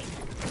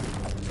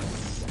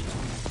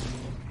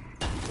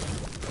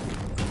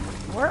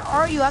 Where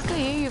are you? I could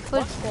hear your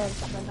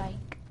footsteps, but like.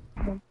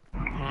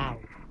 How?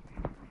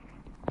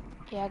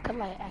 Yeah, I could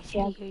like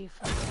actually hear your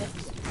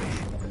footsteps.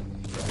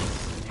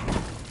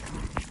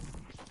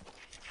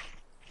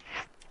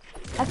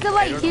 I could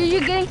like hear you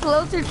getting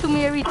closer to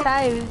me every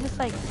time. It's just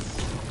like.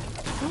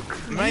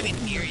 I'm not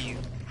even near you.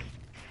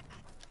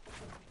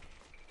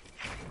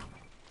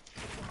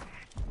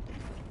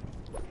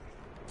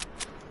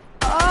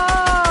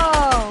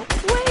 Oh,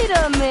 wait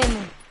a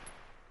minute.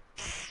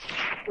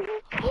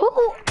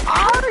 Who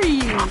are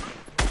you?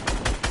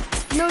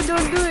 No,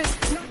 don't do it.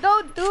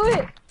 Don't do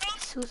it.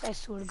 Fuze, I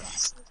swear to God.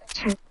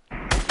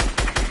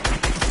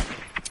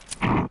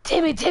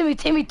 Timmy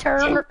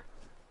Turner.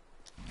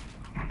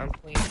 I'm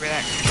playing for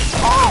that.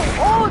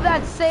 Oh,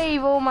 that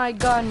save. Oh my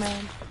God,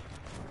 man.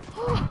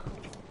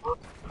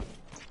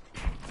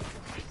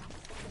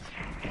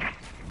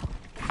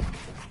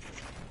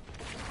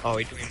 Oh,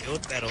 we're doing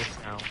build battles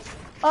now.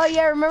 Oh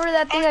yeah, remember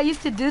that thing I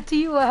used to do to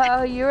you?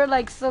 How you were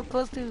like so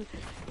close to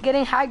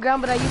getting high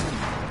ground, but I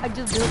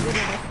just built it.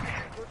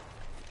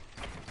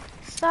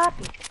 Stop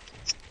it.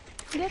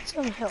 Get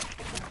some help.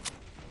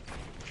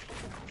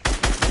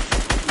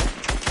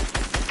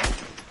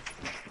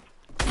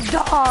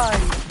 Die!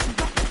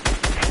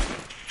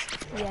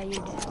 Yeah,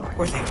 you're dead. Of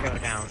course they fell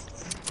down.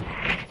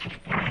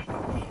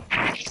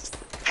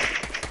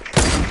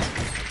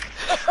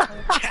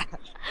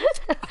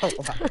 Oh,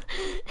 wow.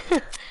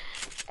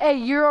 Hey,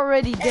 you're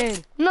already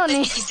dead. No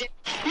need.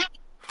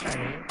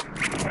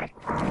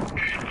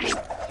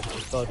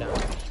 Fell down.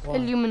 Why?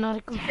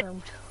 Illuminati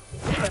confirmed.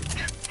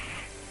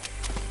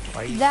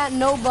 Why you... That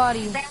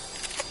nobody.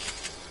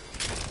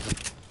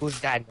 Who's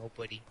that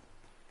nobody?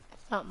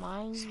 It's not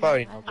mine. It's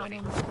probably I nobody.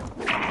 don't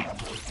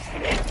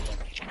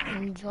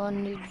know.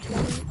 Johnny,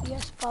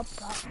 yes,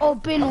 Papa.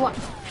 Open what?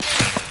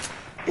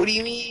 What do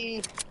you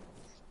mean?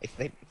 If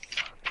they...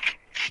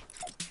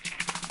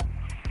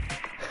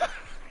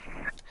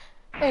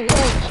 Hey,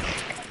 hey.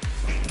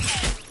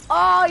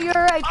 Oh, you're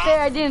right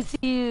there. I didn't see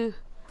you.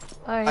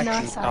 Alright,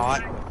 no,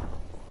 sorry.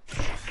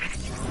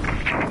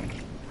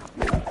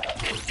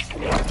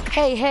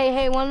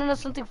 Hey, wanna know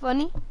something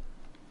funny?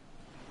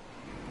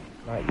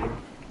 Not you.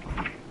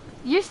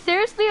 You're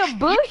seriously a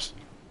bush?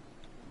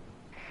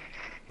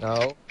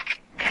 No.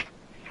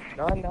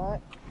 No, I'm not.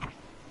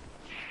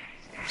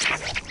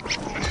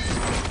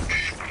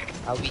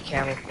 I'll be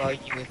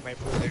camouflaging with my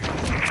brother.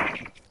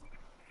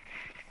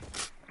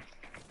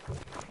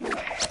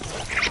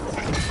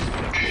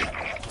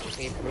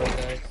 Okay,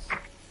 brothers.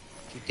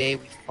 Today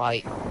we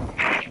fight.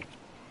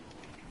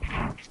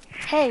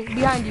 Hey,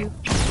 behind you.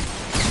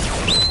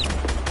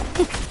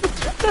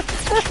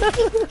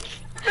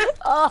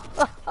 Oh.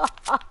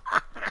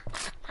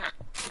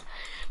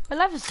 My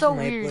life is so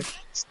weird. Bush.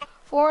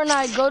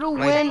 Fortnite, go to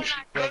win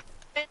Bush.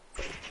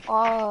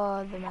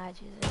 all the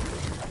matches.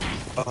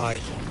 Oh,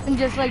 And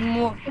just like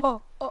more.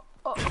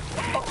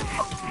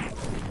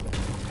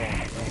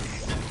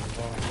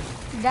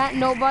 That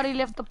nobody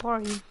left the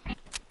party.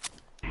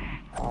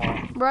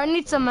 Bro, I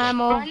need some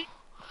ammo.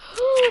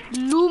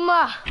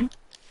 Luma!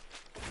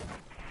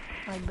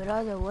 My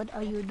brother, what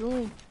are you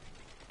doing?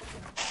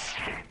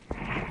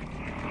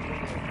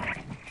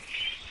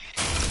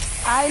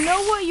 I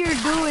know what you're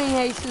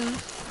doing,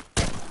 Jesus.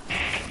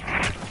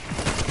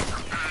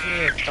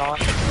 here, dog.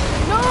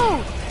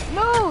 No!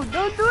 No!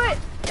 Don't do it!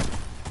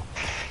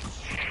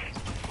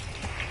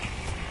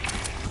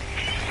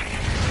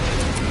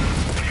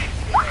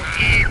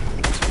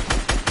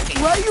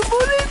 Why are you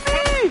bullying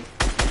me?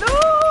 No!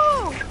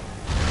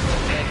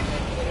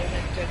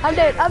 I'm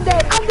dead, I'm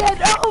dead, I'm dead!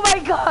 Oh my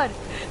god!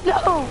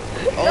 No!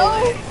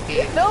 No!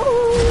 No!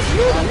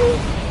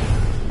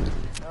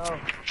 No.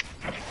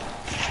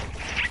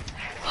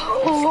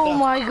 Oh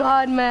my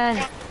god, man.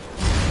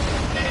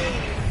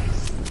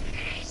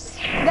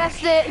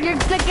 That's it, you're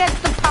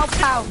against the pow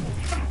pow.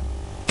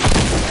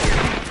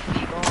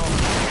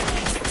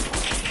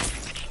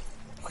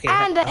 Okay,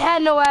 And I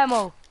had no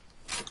ammo.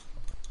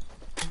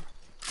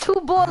 2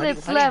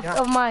 bullets how do you left not-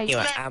 of my...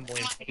 Your ammo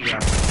in here.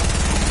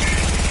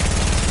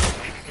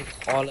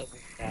 It's all of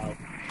it now.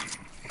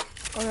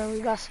 Okay, we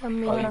got some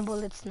million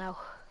bullets now.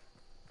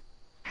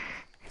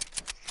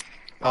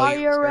 Oh, Are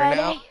you're you whispering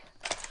ready? now?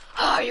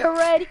 Are you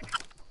ready?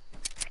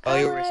 Oh,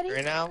 you're ready?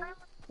 whispering now? I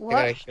What?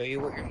 gotta show you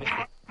what you're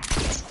missing.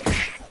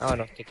 Oh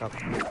no, TikTok.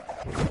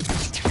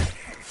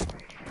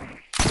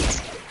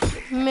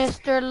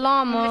 Mr.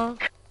 Llama,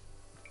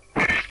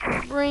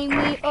 bring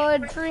me a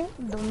drink.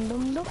 Dum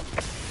dum dum.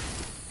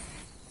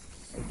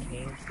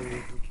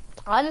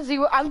 Honestly,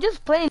 I'm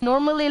just playing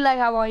normally like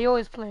how I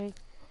always play.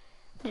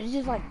 There's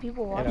just like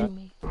people watching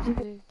me. It's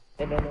weird.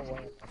 I don't know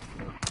why.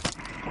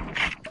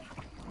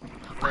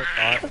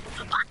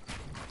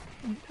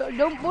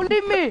 Don't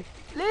bully me,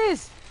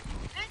 please.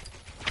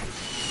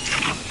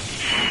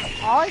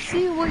 I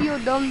see what you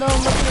dumb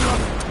looking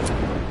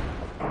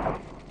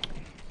up.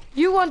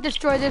 You won't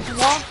destroy this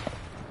wall.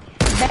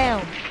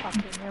 Bam.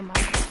 Okay, never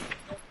mind.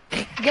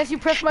 Guess you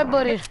pressed my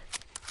button.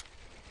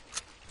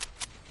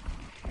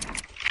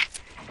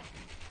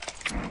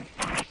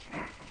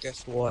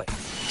 Guess what?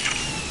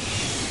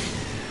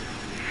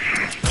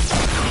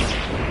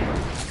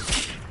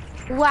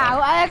 Wow,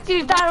 I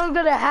actually thought I was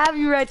gonna have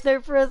you right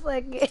there for a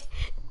second.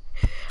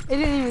 I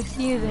didn't even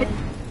see you then.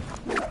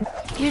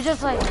 You're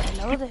just like, I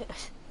know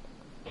this.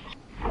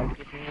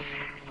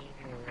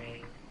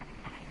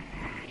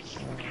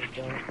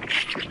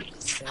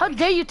 How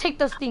dare you take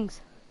those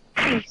things?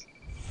 I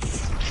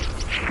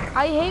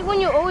hate when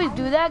you always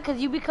do that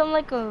because you become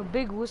like a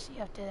big wussy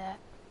after that.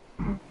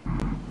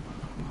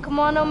 Come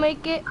on, I'll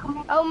make it.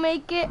 I'll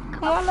make it.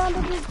 Come on,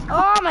 Lando.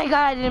 Oh my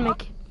god, I didn't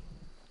make it.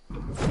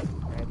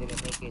 I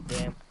didn't make it,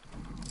 damn.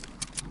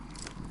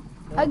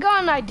 I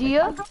got an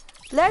idea.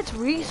 Let's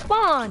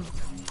respawn.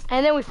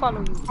 And then we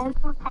follow you.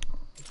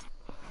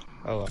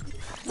 Oh,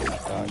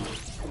 God.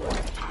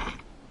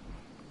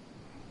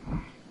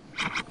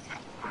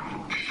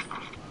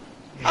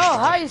 Oh,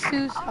 hi,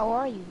 Jesus. How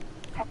are you?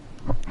 Do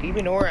you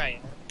even know where I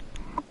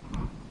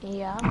am?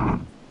 Yeah.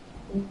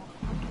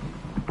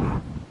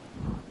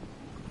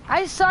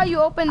 I saw you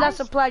open that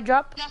supply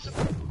drop.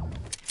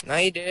 No,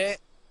 you didn't.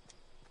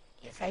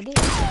 Yes, I did.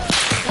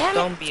 Damn it.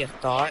 Don't be a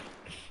thought.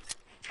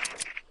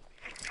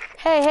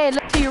 Hey,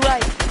 look to your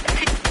right.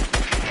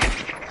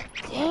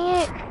 Dang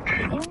it.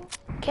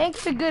 Can't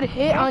get a good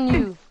hit on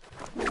you.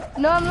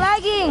 No, I'm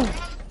lagging.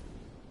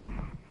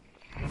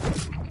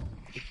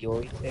 If you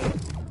always say.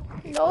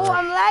 No,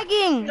 I'm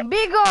lagging.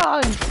 Be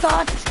gone,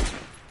 thought.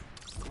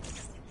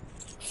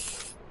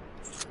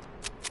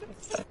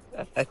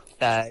 That's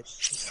sad.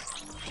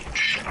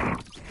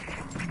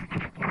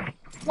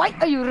 Why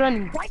are you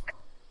running?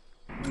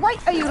 Why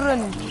are you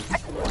running?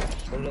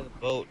 Go to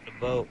the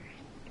boat,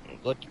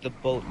 Go to the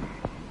boat.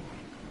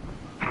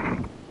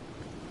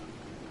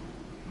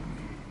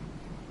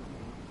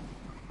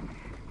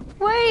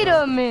 Wait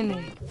a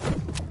minute.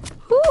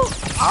 Who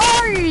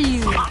are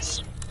you?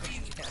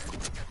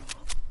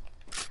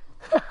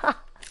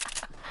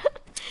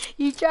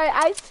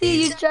 I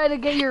see you try to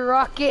get your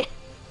rocket.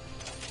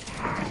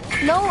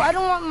 No, I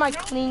don't want my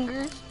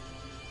clingers.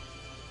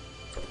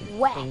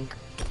 Whack.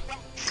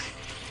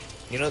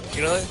 You know,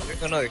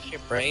 there's another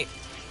ship, right?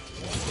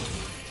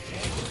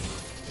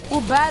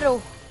 We'll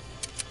battle.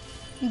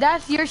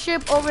 That's your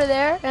ship over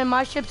there, and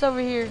my ship's over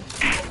here.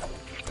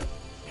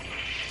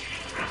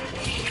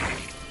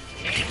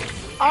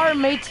 Alright,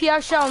 matey, I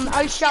shall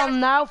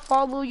now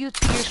follow you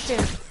to your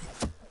ship.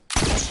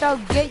 I shall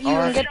get you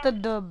and get the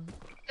dub.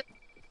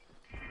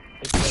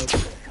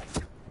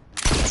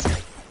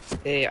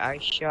 Hey, I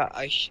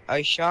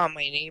shot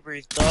my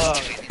neighbor's dog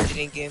and it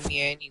didn't give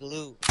me any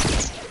loot.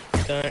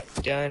 Dun,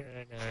 dun,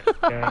 dun,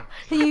 dun.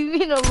 You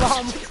mean a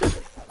llama?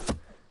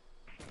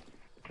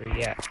 Where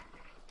you at?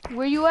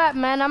 Where you at,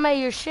 man? I'm at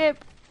your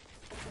ship.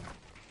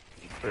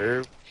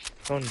 Herb,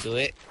 don't do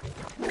it.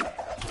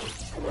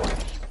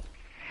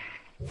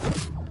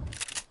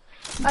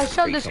 I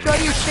shall destroy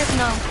your ship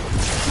now.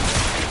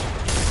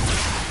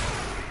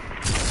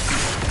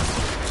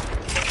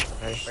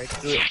 Right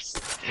through it.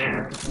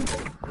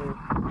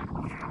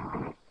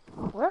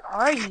 Where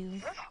are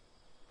you?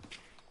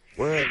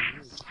 Where are you?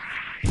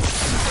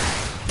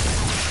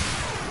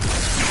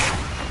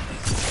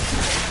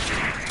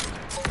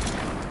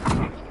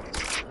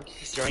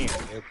 Destroying your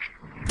ship.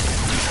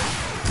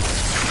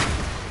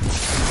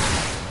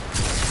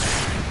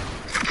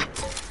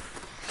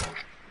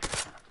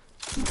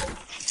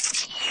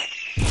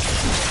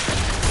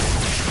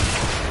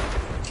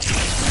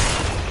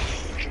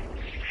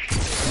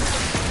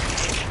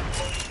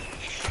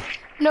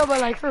 No,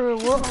 but like for real,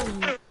 where are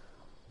you?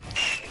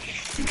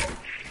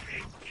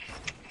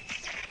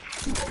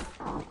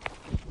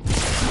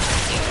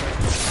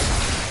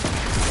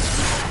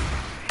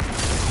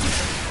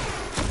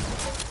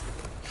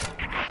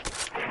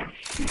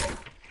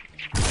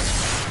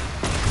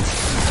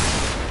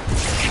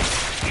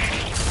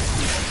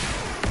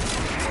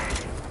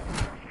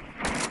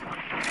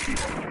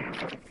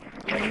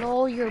 I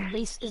know your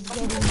base is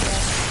getting there.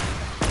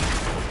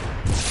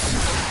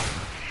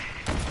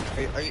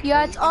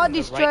 Yeah, it's all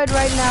destroyed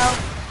right now.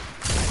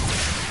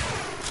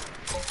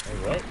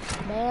 What?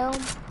 Damn.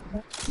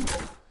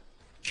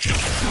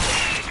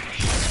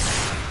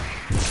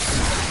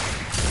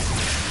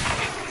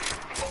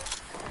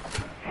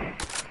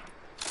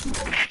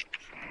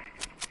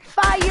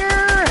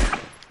 Fire!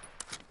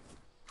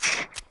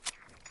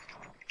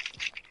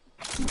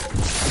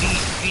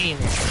 Being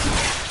there.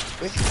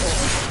 Where's he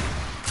going?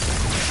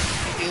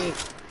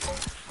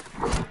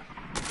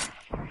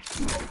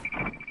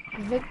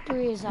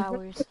 Victory is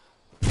ours.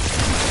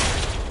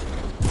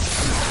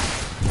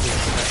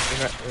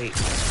 Wait.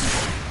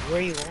 Where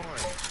are you on?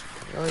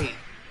 Where are you?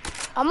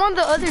 I'm on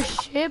the other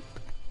ship.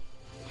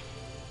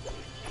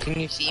 Can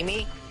you see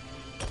me?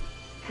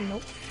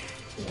 Nope.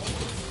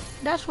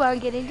 That's why I'm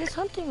getting this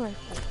hunting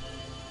rifle.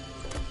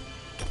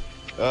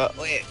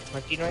 Wait,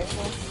 hunting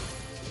rifle?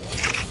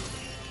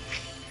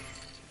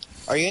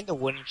 Are you in the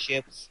wooden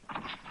ships?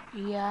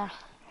 Yeah.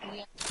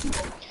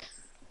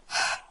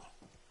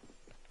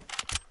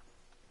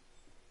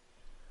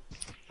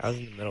 I was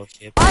in the middle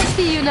ship. I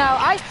see you now.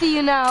 I see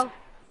you now.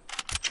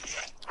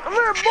 Come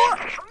here, boy.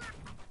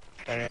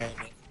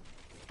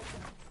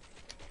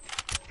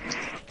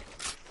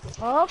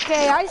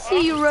 Okay, I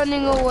see you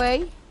running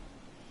away.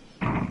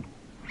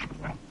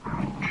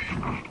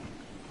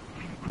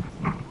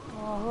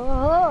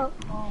 Oh.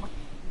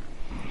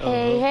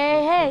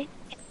 Hey.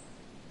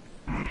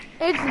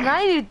 It's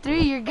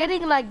 93. You're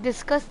getting like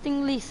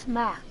disgustingly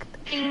smacked.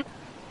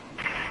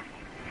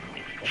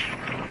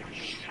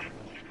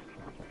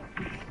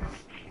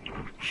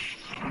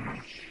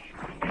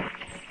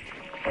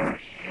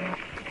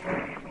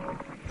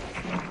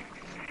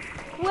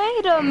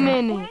 Wait a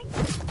minute.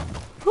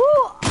 Who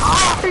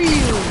are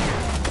you?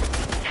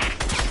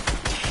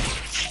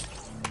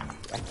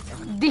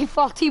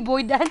 Defaulty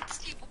boy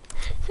dance.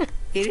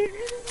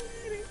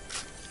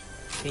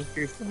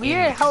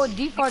 Weird how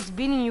default's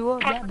beating you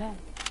up that bad.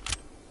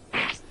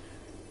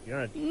 You're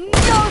not a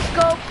No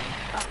scope.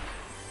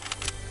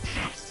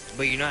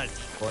 But you're not a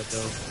default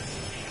though.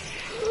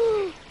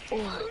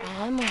 Or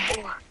am I?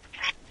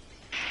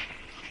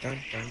 Dun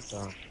dun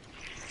dun.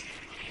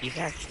 He's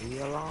actually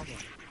a llama.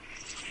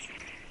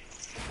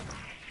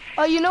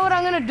 Oh, you know what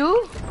I'm gonna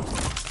do?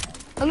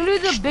 I'm gonna do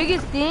the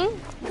biggest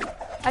thing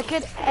I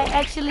could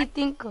actually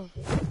think of.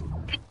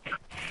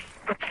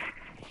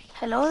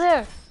 Hello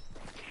there.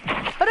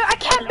 Oh no, I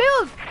can't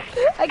build!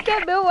 I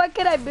can't build, why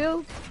can't I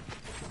build?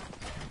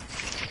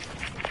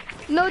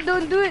 No,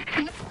 don't do it,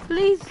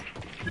 please.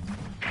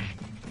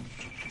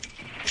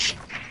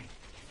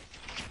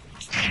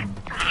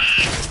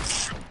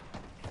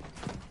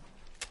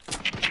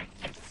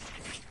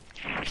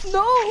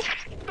 No!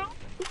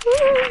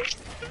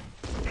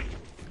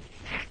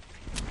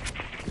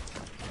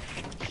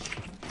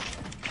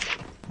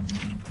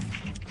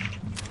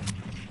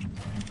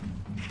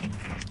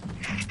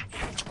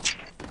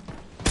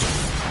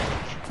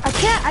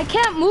 I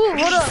can't move,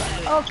 hold up.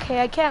 Okay,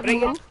 I can't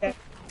move.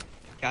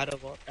 Forgot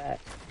about that.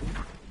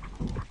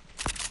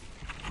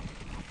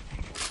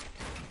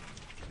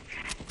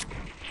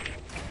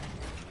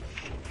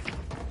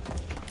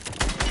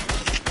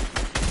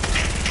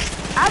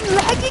 I'm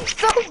lagging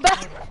so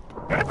bad.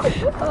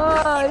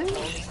 Oh.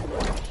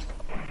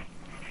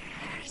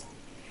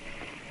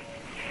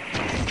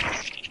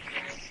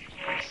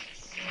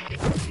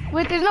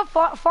 Wait, there's no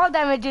fall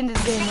damage in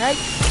this game, right?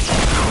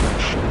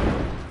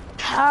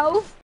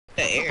 How?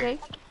 Okay.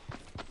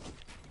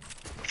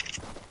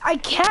 I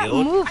can't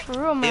move for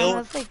real, man.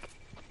 That's like.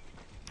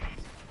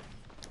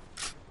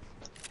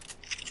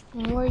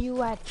 Where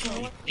you at,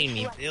 bro? See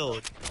me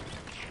build.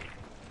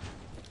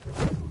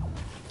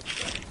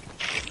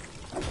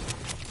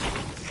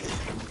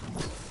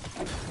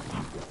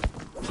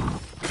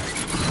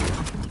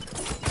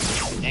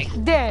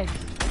 Dead.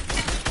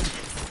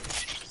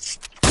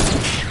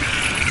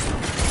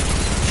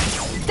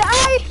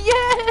 Die!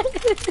 Yes!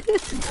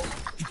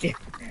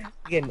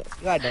 You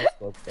got no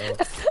scope though.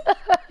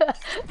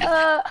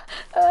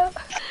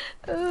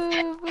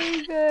 Oh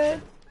my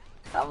god.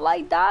 I'm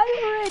like, die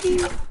already.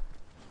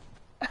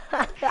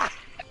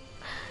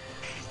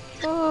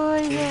 Oh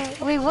my god.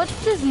 Wait,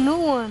 what's this new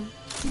one?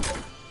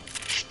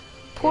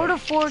 Porta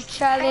 4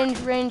 challenge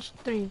range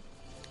 3.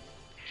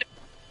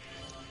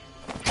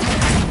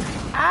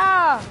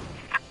 Ah!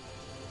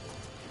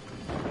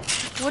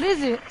 What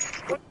is it?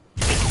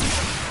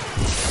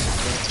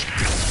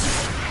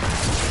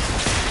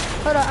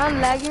 Hold on, I'm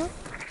lagging.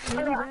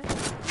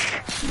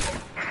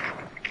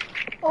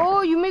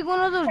 Oh, you make one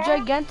of those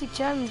gigantic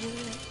challenges.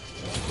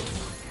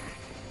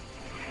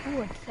 Ooh,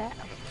 what's that?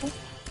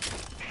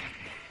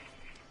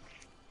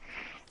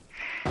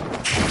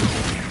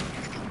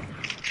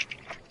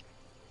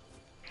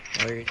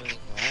 Why are you doing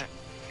that?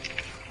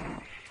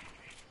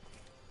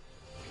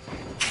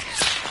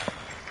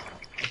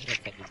 I hit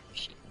a vending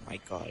machine. Oh my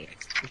god.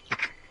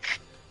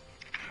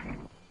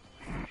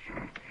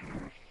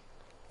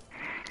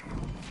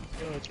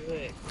 Do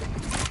it.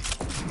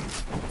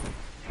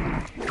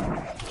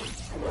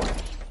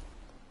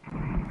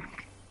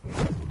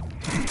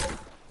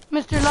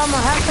 Mr. Llama,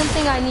 have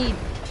something I need.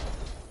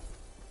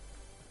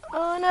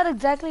 Oh, not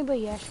exactly, but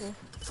yeah, sure.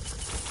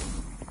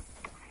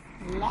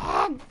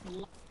 Lag.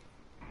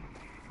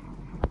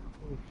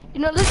 You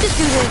know, let's just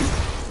do this.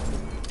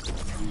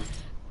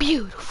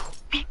 Beautiful.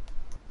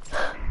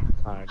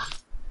 God.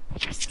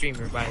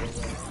 Streamer, by the way.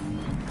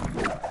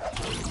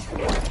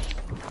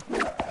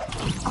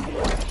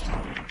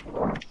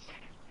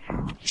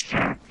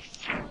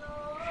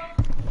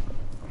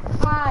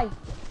 Hi.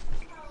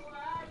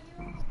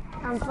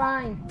 I'm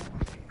fine.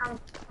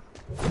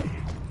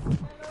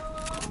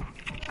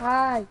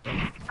 Hi.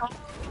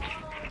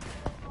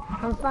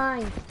 I'm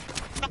fine.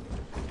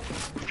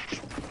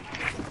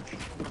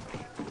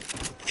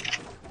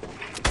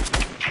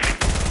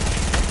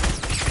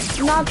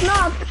 Knock,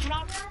 knock.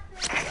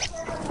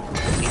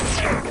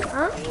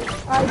 Huh?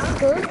 I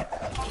could.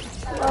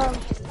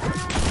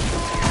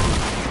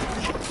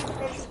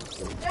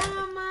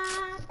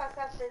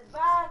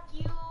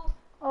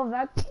 Oh,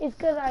 that is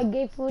because I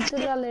gave food to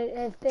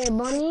the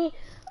bunny.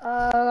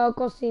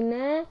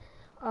 Cociné.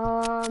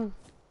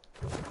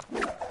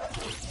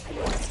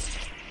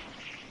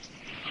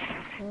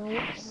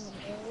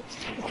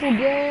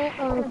 Jugué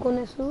con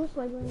Jesús.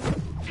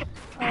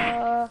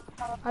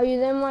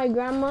 Ayudé a mi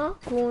grandma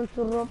con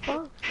su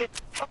ropa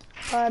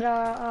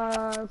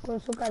para con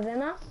su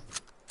cadena.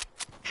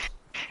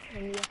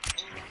 And yeah.